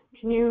Murphy,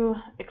 can you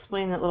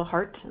explain that little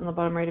heart in the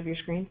bottom right of your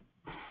screen?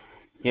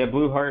 Yeah,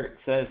 blue heart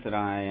says that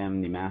I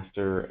am the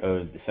master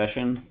of the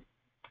session.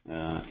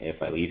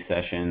 If I leave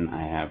session,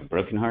 I have a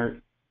broken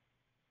heart.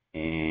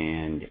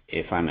 And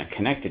if I'm a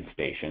connected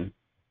station,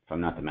 if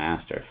I'm not the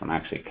master, if I'm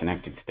actually a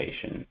connected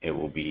station, it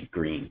will be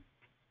green.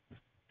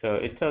 So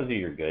it tells you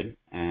you're good.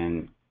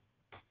 And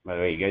by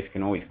the way, you guys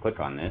can always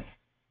click on this.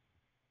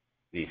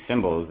 These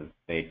symbols,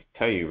 they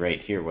tell you right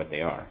here what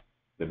they are.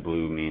 The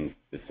blue means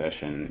the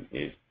session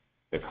is,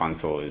 the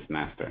console is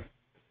master.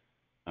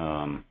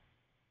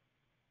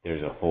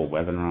 There's a whole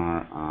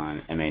webinar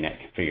on MANet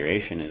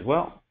configuration as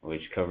well,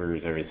 which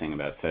covers everything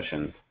about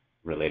sessions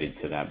related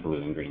to that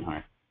blue and green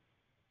heart.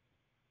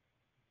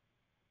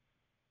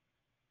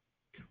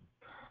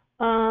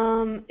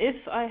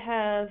 If I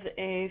have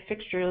a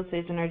fixture, let's say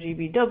it's an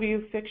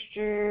RGBW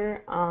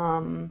fixture,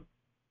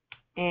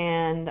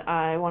 and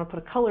I want to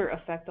put a color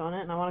effect on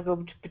it, and I want to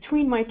go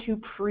between my two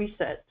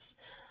presets,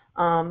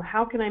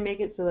 how can I make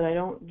it so that I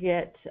don't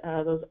get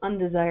those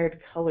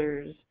undesired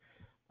colors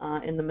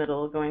in the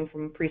middle, going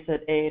from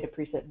preset A to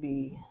preset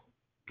B?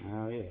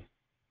 Oh yeah,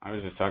 I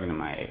was talking to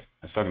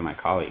my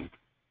colleague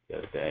the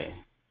other day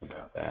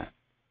about that.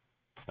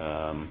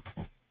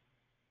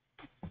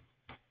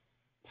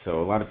 So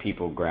a lot of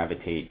people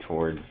gravitate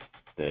towards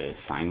the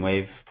sine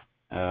wave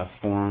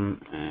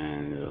form,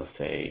 and they'll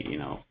say, you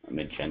know,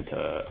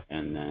 magenta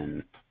and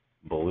then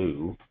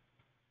blue.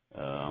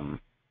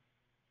 Let's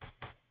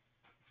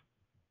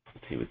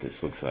see what this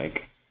looks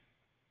like.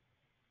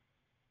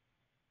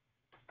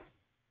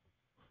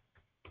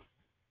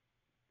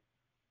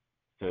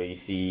 So you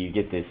see, you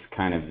get this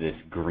kind of this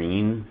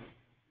green.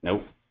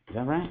 Nope, is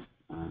that right?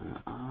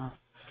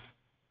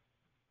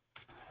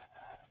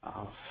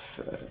 Off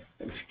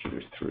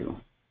executors through.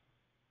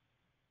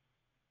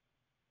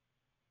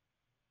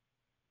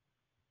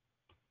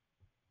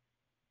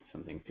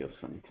 Something feels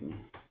funny to me.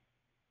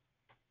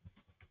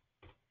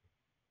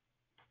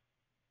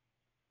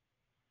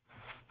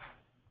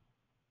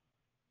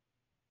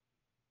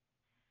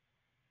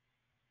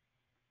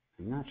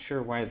 I'm not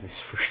sure why this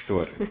first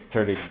one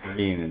started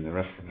green and the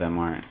rest of them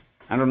aren't.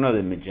 I don't know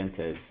that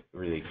magenta is a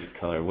really good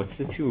color. What's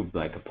the two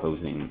like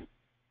opposing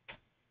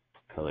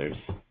colors?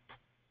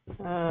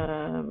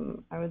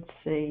 I would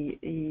say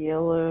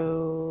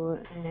yellow,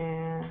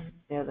 and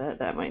yeah,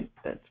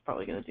 that's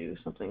probably gonna do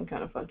something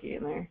kind of funky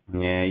in there.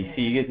 Yeah, you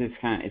see, you get this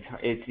kind of,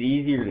 it's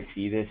easier to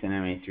see this in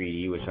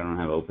MA3D, which I don't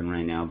have open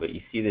right now, but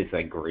you see this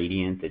like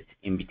gradient that's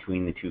in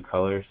between the two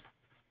colors.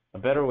 A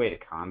better way to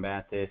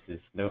combat this is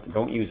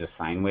don't use a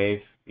sine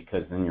wave,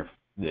 because then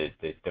the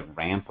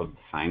ramp of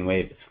the sine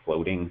wave is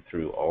floating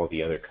through all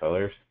the other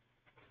colors.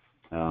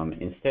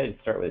 Instead,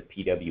 start with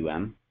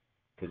PWM,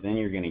 because then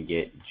you're going to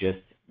get just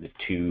the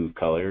two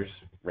colors,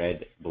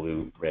 red,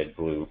 blue, red,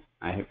 blue.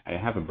 I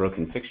have a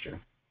broken fixture.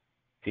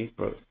 See,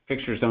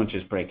 fixtures don't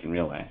just break in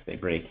real life; they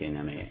break in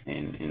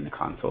in the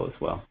console as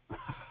well.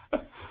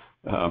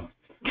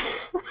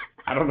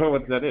 I don't know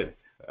what that is.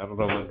 I don't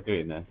know what's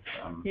doing this.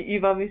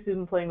 You've obviously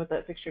been playing with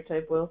that fixture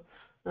type, Will.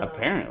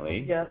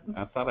 Apparently. Yeah.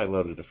 I thought I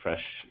loaded a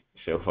fresh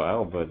show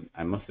file, but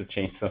I must have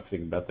changed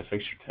something about the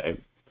fixture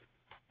type.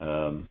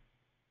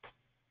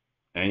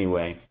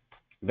 Anyway,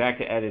 back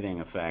to editing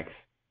effects.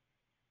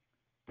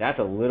 That's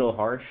a little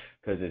harsh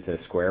because it's a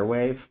square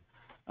wave.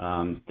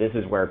 This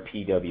is where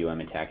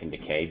PWM attack and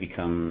decay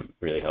become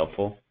really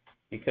helpful,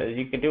 because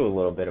you can do a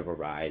little bit of a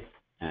rise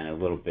and a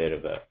little bit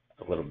of a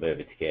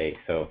decay.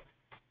 So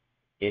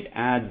it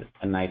adds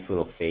a nice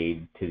little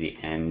fade to the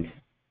end,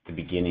 the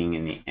beginning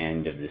and the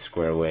end of the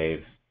square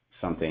wave,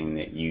 something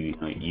that you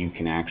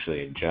can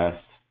actually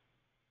adjust.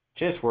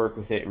 Just work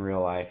with it in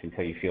real life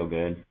until you feel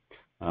good.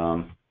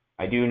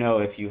 I do know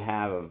if you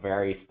have a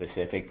very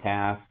specific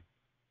path,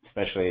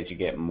 especially as you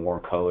get more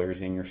colors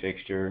in your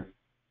fixture,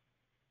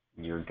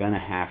 you're going to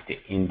have to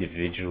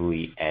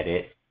individually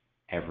edit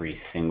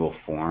every single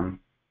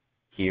form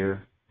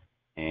here.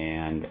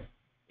 And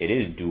it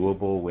is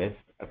doable with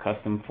a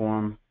custom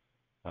form,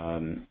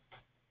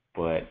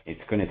 but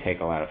it's going to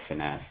take a lot of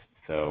finesse.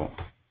 So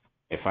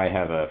if I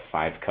have a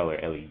 5-color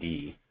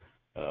LED,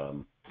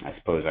 I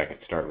suppose I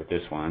could start with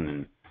this one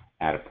and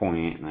add a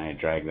point, and I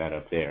drag that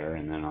up there,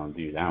 and then I'll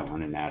do that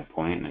one and add a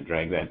point, and I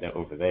drag that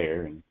over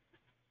there, and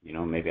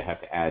maybe I have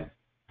to add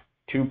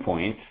 2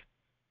 points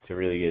to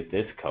really get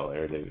this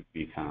color that would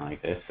be kind of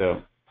like this.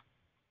 So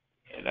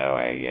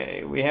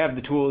we have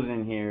the tools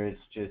in here. It's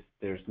just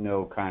there's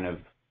no kind of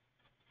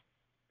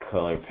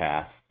color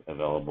path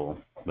available,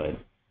 but I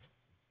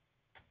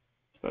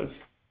suppose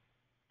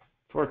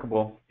it's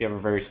workable if you have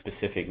a very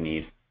specific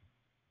need.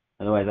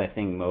 Otherwise, I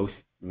think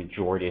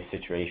majority of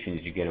situations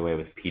you get away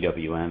with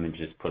PWM and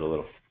just put a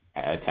little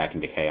attack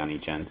and decay on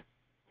each end.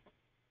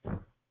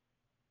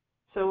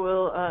 So,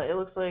 Will, it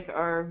looks like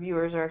our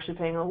viewers are actually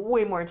paying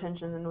way more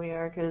attention than we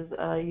are, because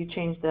you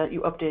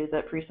updated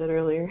that preset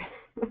earlier.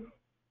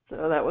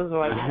 So that was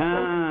why we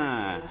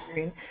had the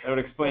screen. That would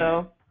explain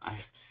so,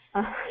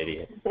 it.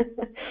 Idiot.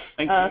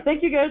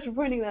 Thank you guys for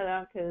pointing that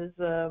out, because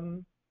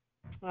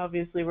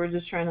obviously we're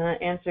just trying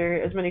to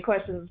answer as many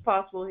questions as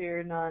possible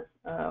here, not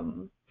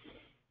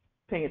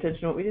paying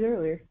attention to what we did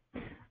earlier.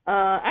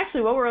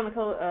 Actually, while we're on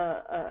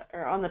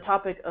the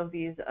topic of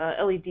these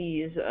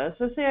LEDs,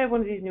 so say I have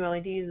one of these new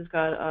LEDs. It's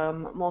got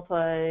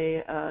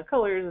multi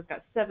colors. It's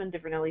got 7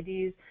 different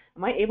LEDs.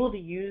 Am I able to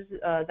use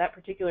that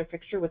particular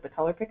fixture with the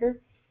color picker?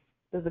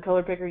 Does the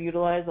color picker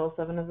utilize all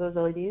 7 of those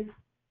LEDs?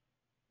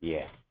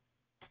 Yeah.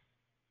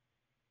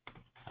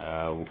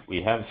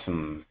 We have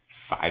some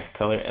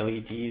 5-color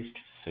LEDs,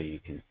 just so you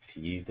can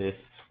see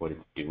what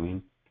it's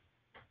doing.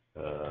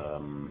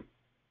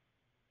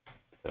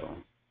 So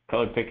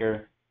color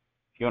picker.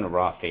 If you go into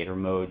raw fader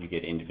mode, you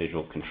get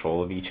individual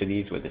control of each of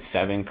these. With a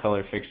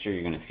 7-color fixture,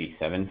 you're going to see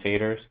 7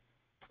 faders.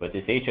 But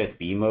this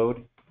HSB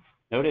mode,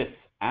 notice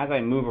as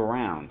I move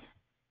around,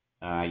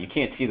 you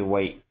can't see the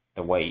white,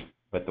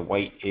 but the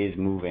white is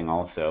moving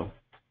also.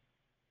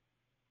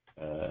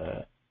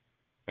 If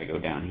I go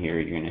down here,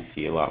 you're going to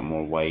see a lot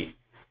more white.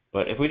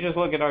 But if we just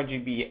look at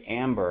RGB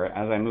amber,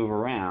 as I move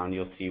around,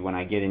 you'll see when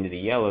I get into the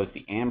yellows,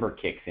 the amber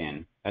kicks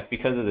in. That's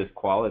because of this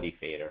quality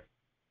fader.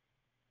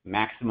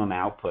 Maximum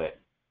output.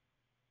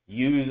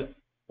 Use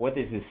what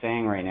this is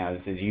saying right now.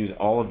 This is use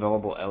all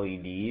available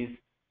LEDs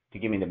to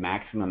give me the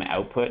maximum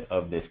output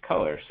of this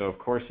color. So of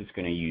course it's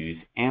going to use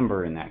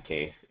amber in that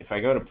case. If I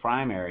go to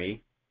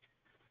primary,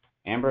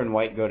 amber and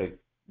white go to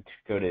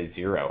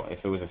 0.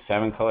 If it was a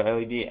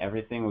 7-color LED,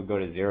 everything would go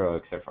to 0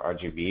 except for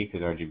RGB,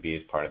 because RGB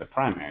is part of the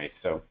primary.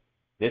 So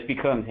this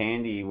becomes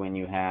handy when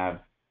you have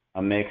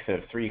a mix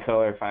of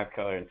 3-color,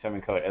 5-color, and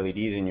 7-color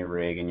LEDs in your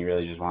rig, and you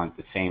really just want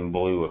the same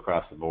blue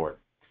across the board.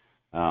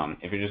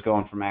 If you're just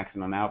going for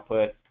maximum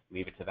output,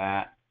 leave it to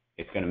that.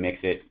 It's going to mix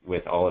it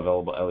with all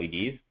available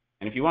LEDs.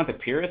 And if you want the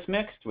purest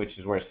mixed, which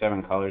is where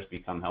 7 colors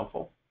become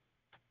helpful,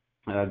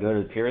 go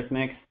to the purest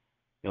mix.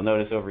 You'll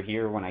notice over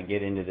here when I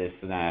get into this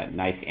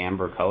nice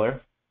amber color,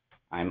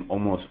 I'm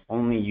almost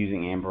only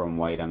using amber and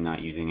white. I'm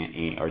not using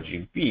any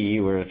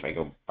RGB, where if I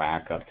go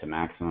back up to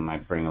maximum, I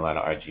bring a lot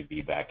of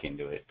RGB back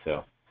into it.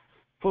 So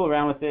fool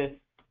around with this.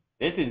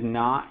 This is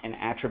not an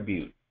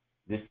attribute.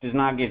 This does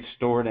not get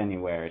stored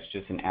anywhere. It's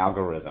just an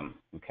algorithm,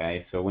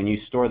 okay? So when you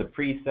store the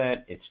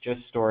preset, it's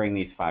just storing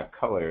these 5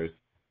 colors,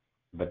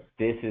 but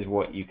this is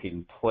what you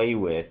can play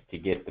with to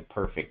get the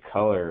perfect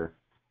color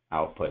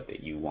output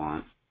that you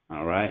want.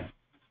 All right.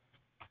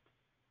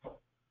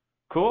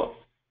 Cool.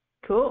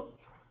 Cool.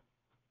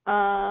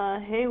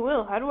 Hey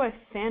Will, how do I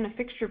fan a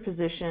fixture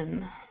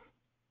position?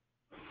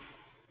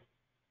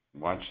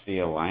 Watch the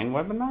Align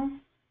webinar.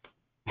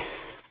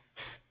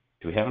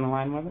 Do we have an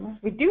Align webinar?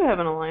 We do have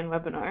an Align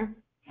webinar.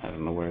 I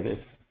don't know where it is.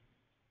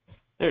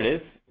 There it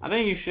is. I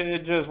think you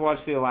should just watch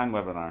the Align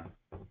webinar.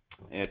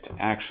 It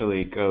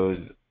actually goes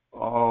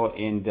all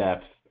in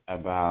depth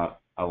about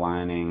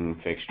aligning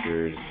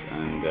fixtures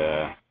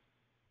and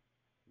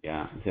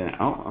yeah. There's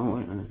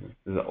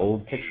an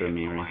old picture of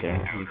me right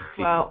there.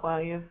 Wow,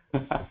 you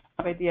have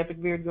quite the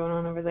epic beard going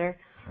on over there.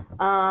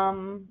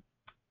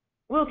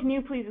 Will, can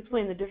you please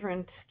explain the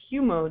different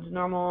Q modes,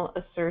 normal,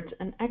 assert,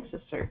 and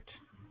X-Assert?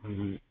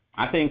 Mm-hmm.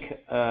 I think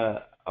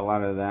a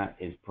lot of that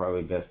is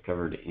probably best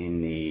covered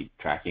in the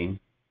tracking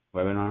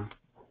webinar,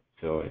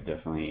 so I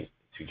definitely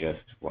suggest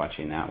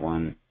watching that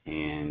one.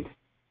 And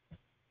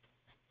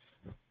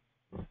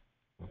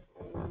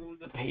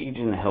the page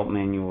in the help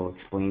manual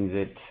explains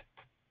it.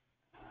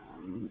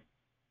 Let's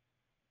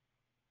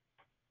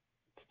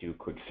do a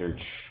quick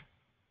search.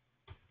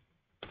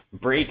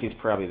 Break is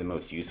probably the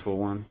most useful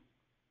one,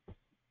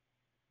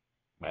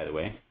 by the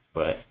way,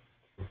 but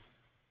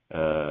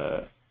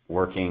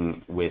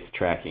working with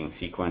tracking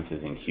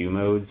sequences in Q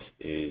modes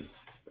is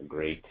a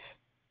great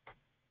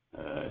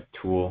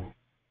tool.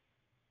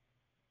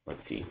 Let's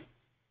see.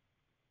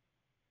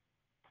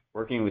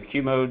 Working with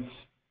Q modes,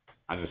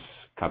 I'll just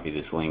copy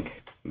this link,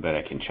 but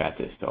I can chat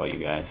this to all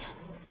you guys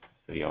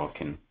so y'all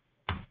can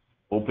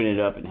open it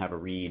up and have a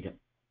read.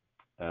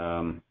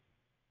 And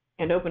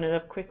open it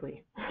up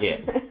quickly. Yeah,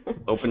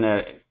 open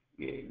that,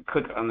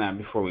 click on that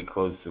before we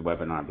close the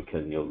webinar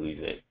because you'll lose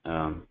it.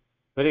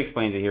 But it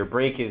explains it here.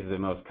 Break is the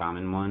most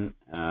common one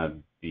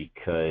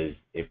because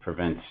it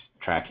prevents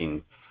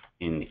tracking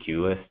in the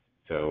queue list.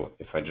 So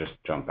if I just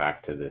jump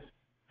back to this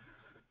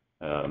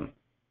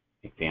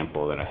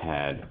example that I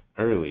had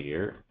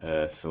earlier,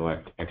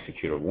 select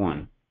Executor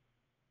 1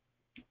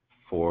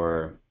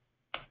 for,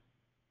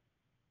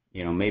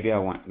 maybe I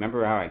want,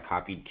 remember how I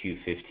copied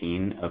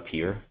Q15 up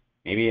here?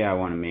 Maybe I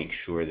want to make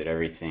sure that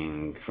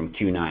everything from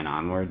Q9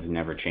 onwards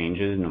never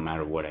changes no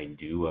matter what I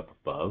do up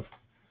above.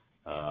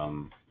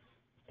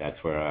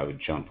 That's where I would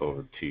jump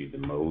over to the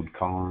mode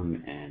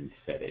column and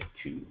set it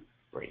to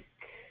break.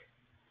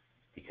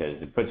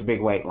 Because it puts a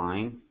big white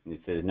line. It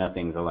says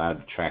nothing's allowed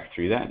to track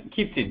through that. It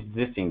keeps the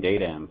existing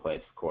data in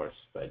place, of course,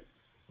 but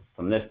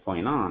from this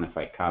point on, if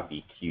I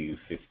copy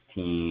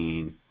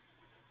Q15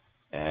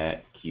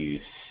 at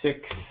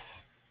Q6,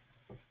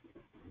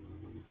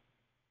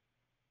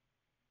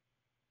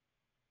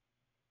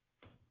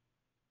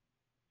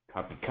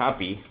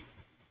 copy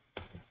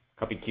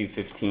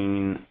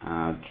Q15,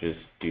 I'll just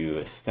do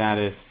a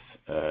status,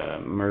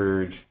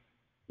 merge.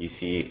 You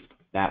see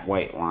that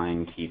white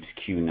line keeps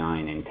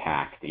Q9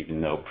 intact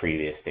even though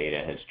previous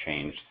data has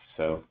changed.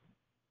 So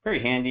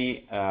very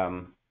handy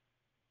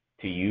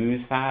to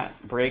use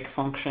that break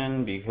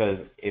function, because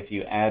if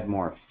you add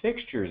more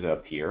fixtures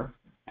up here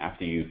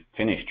after you've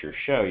finished your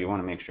show, you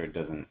want to make sure it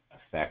doesn't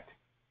affect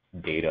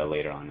data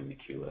later on in the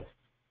queue list.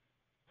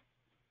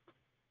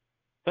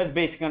 So that's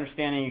basic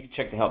understanding. You can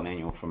check the help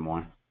manual for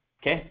more.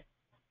 Okay?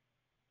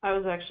 I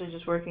was actually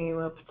just working you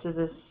up to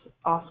this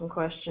awesome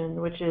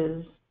question, which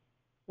is,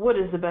 what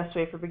is the best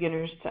way for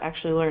beginners to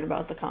actually learn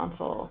about the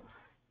console?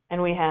 And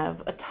we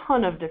have a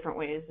ton of different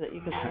ways that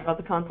you can learn about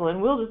the console,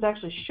 and Will just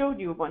actually showed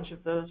you a bunch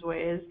of those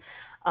ways.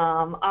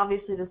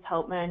 Obviously, this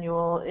help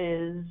manual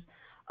is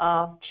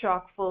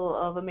chock full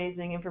of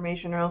amazing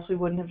information, or else we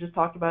wouldn't have just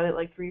talked about it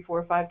like 3,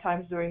 4, 5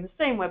 times during the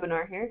same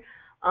webinar here.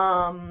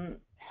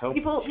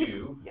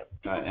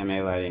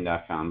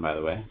 help2.malighting.com, by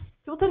the way.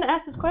 People tend to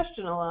ask this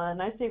question a lot,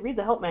 and I say read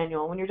the help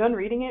manual. When you're done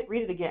reading it,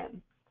 read it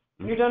again.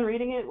 When you're done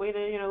reading it, wait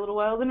a little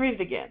while, then read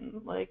it again.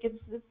 Like it's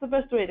the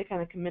best way to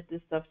kind of commit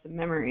this stuff to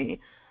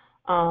memory.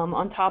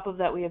 On top of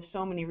that, we have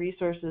so many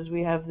resources.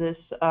 We have this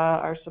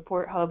our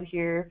support hub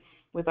here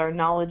with our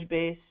knowledge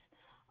base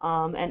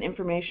and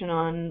information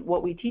on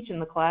what we teach in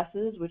the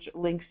classes, which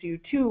links you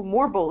to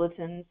more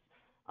bulletins,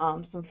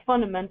 some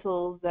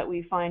fundamentals that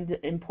we find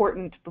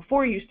important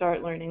before you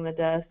start learning the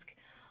desk.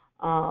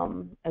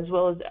 As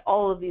well as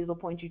all of these will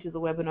point you to the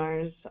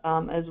webinars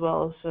as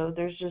well. So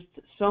there's just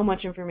so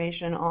much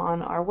information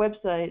on our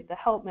website, the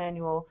help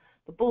manual,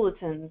 the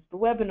bulletins, the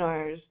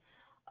webinars,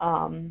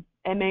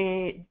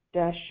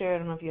 MA-Share. I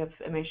don't know if you have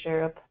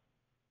MA-Share up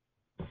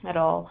at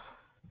all.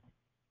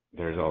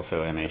 There's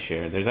also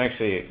MA-Share. There's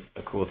actually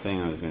a cool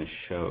thing I was going to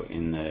show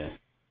in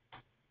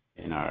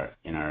our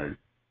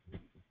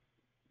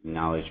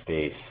knowledge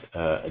base,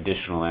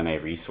 additional MA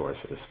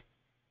resources.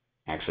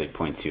 Actually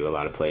point to a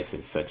lot of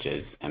places such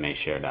as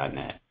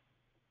mashare.net.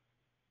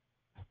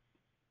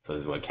 So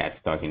this is what Kat's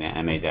talking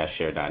to,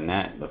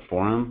 ma-share.net, the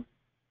forum.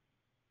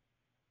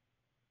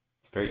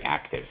 It's very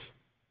active.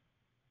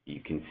 You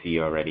can see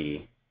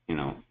already,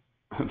 5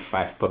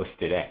 posts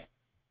today.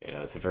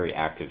 It's a very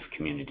active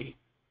community.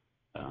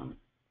 It's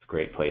a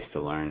great place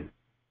to learn.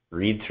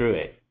 Read through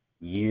it.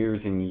 years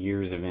and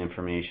years of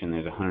information.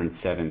 There's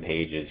 107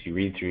 pages. You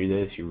read through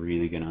this, you're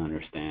really going to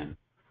understand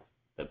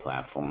the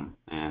platform.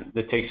 And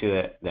this takes you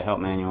to the help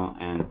manual.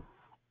 And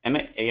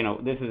you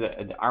know, this is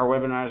our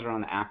webinars are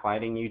on the ACK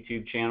Lighting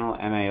YouTube channel.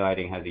 MA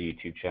Lighting has a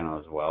YouTube channel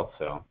as well,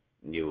 so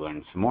you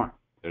learn some more.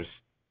 There's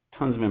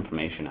tons of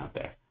information out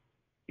there.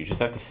 You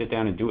just have to sit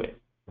down and do it.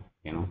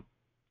 You know,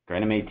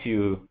 GrandMA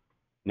 2,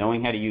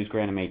 knowing how to use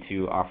GrandMA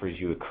 2 offers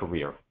you a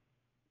career.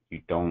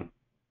 You don't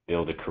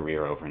build a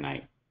career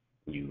overnight.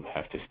 You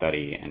have to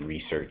study and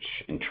research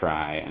and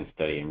try and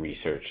study and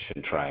research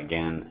and try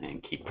again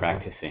and keep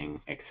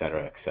practicing,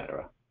 etc.,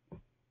 etc.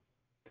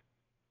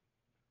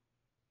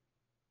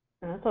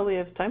 And that's all we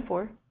have time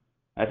for.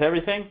 That's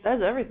everything?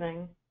 That's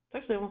everything.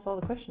 It's actually almost all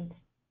the questions.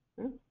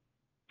 Yeah.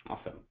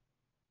 Awesome.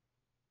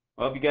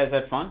 Well, hope you guys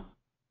had fun.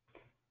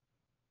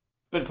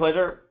 It's been a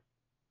pleasure.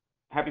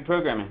 Happy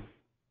programming.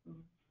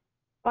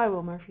 Bye,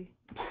 Will Murphy.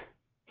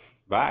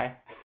 Bye.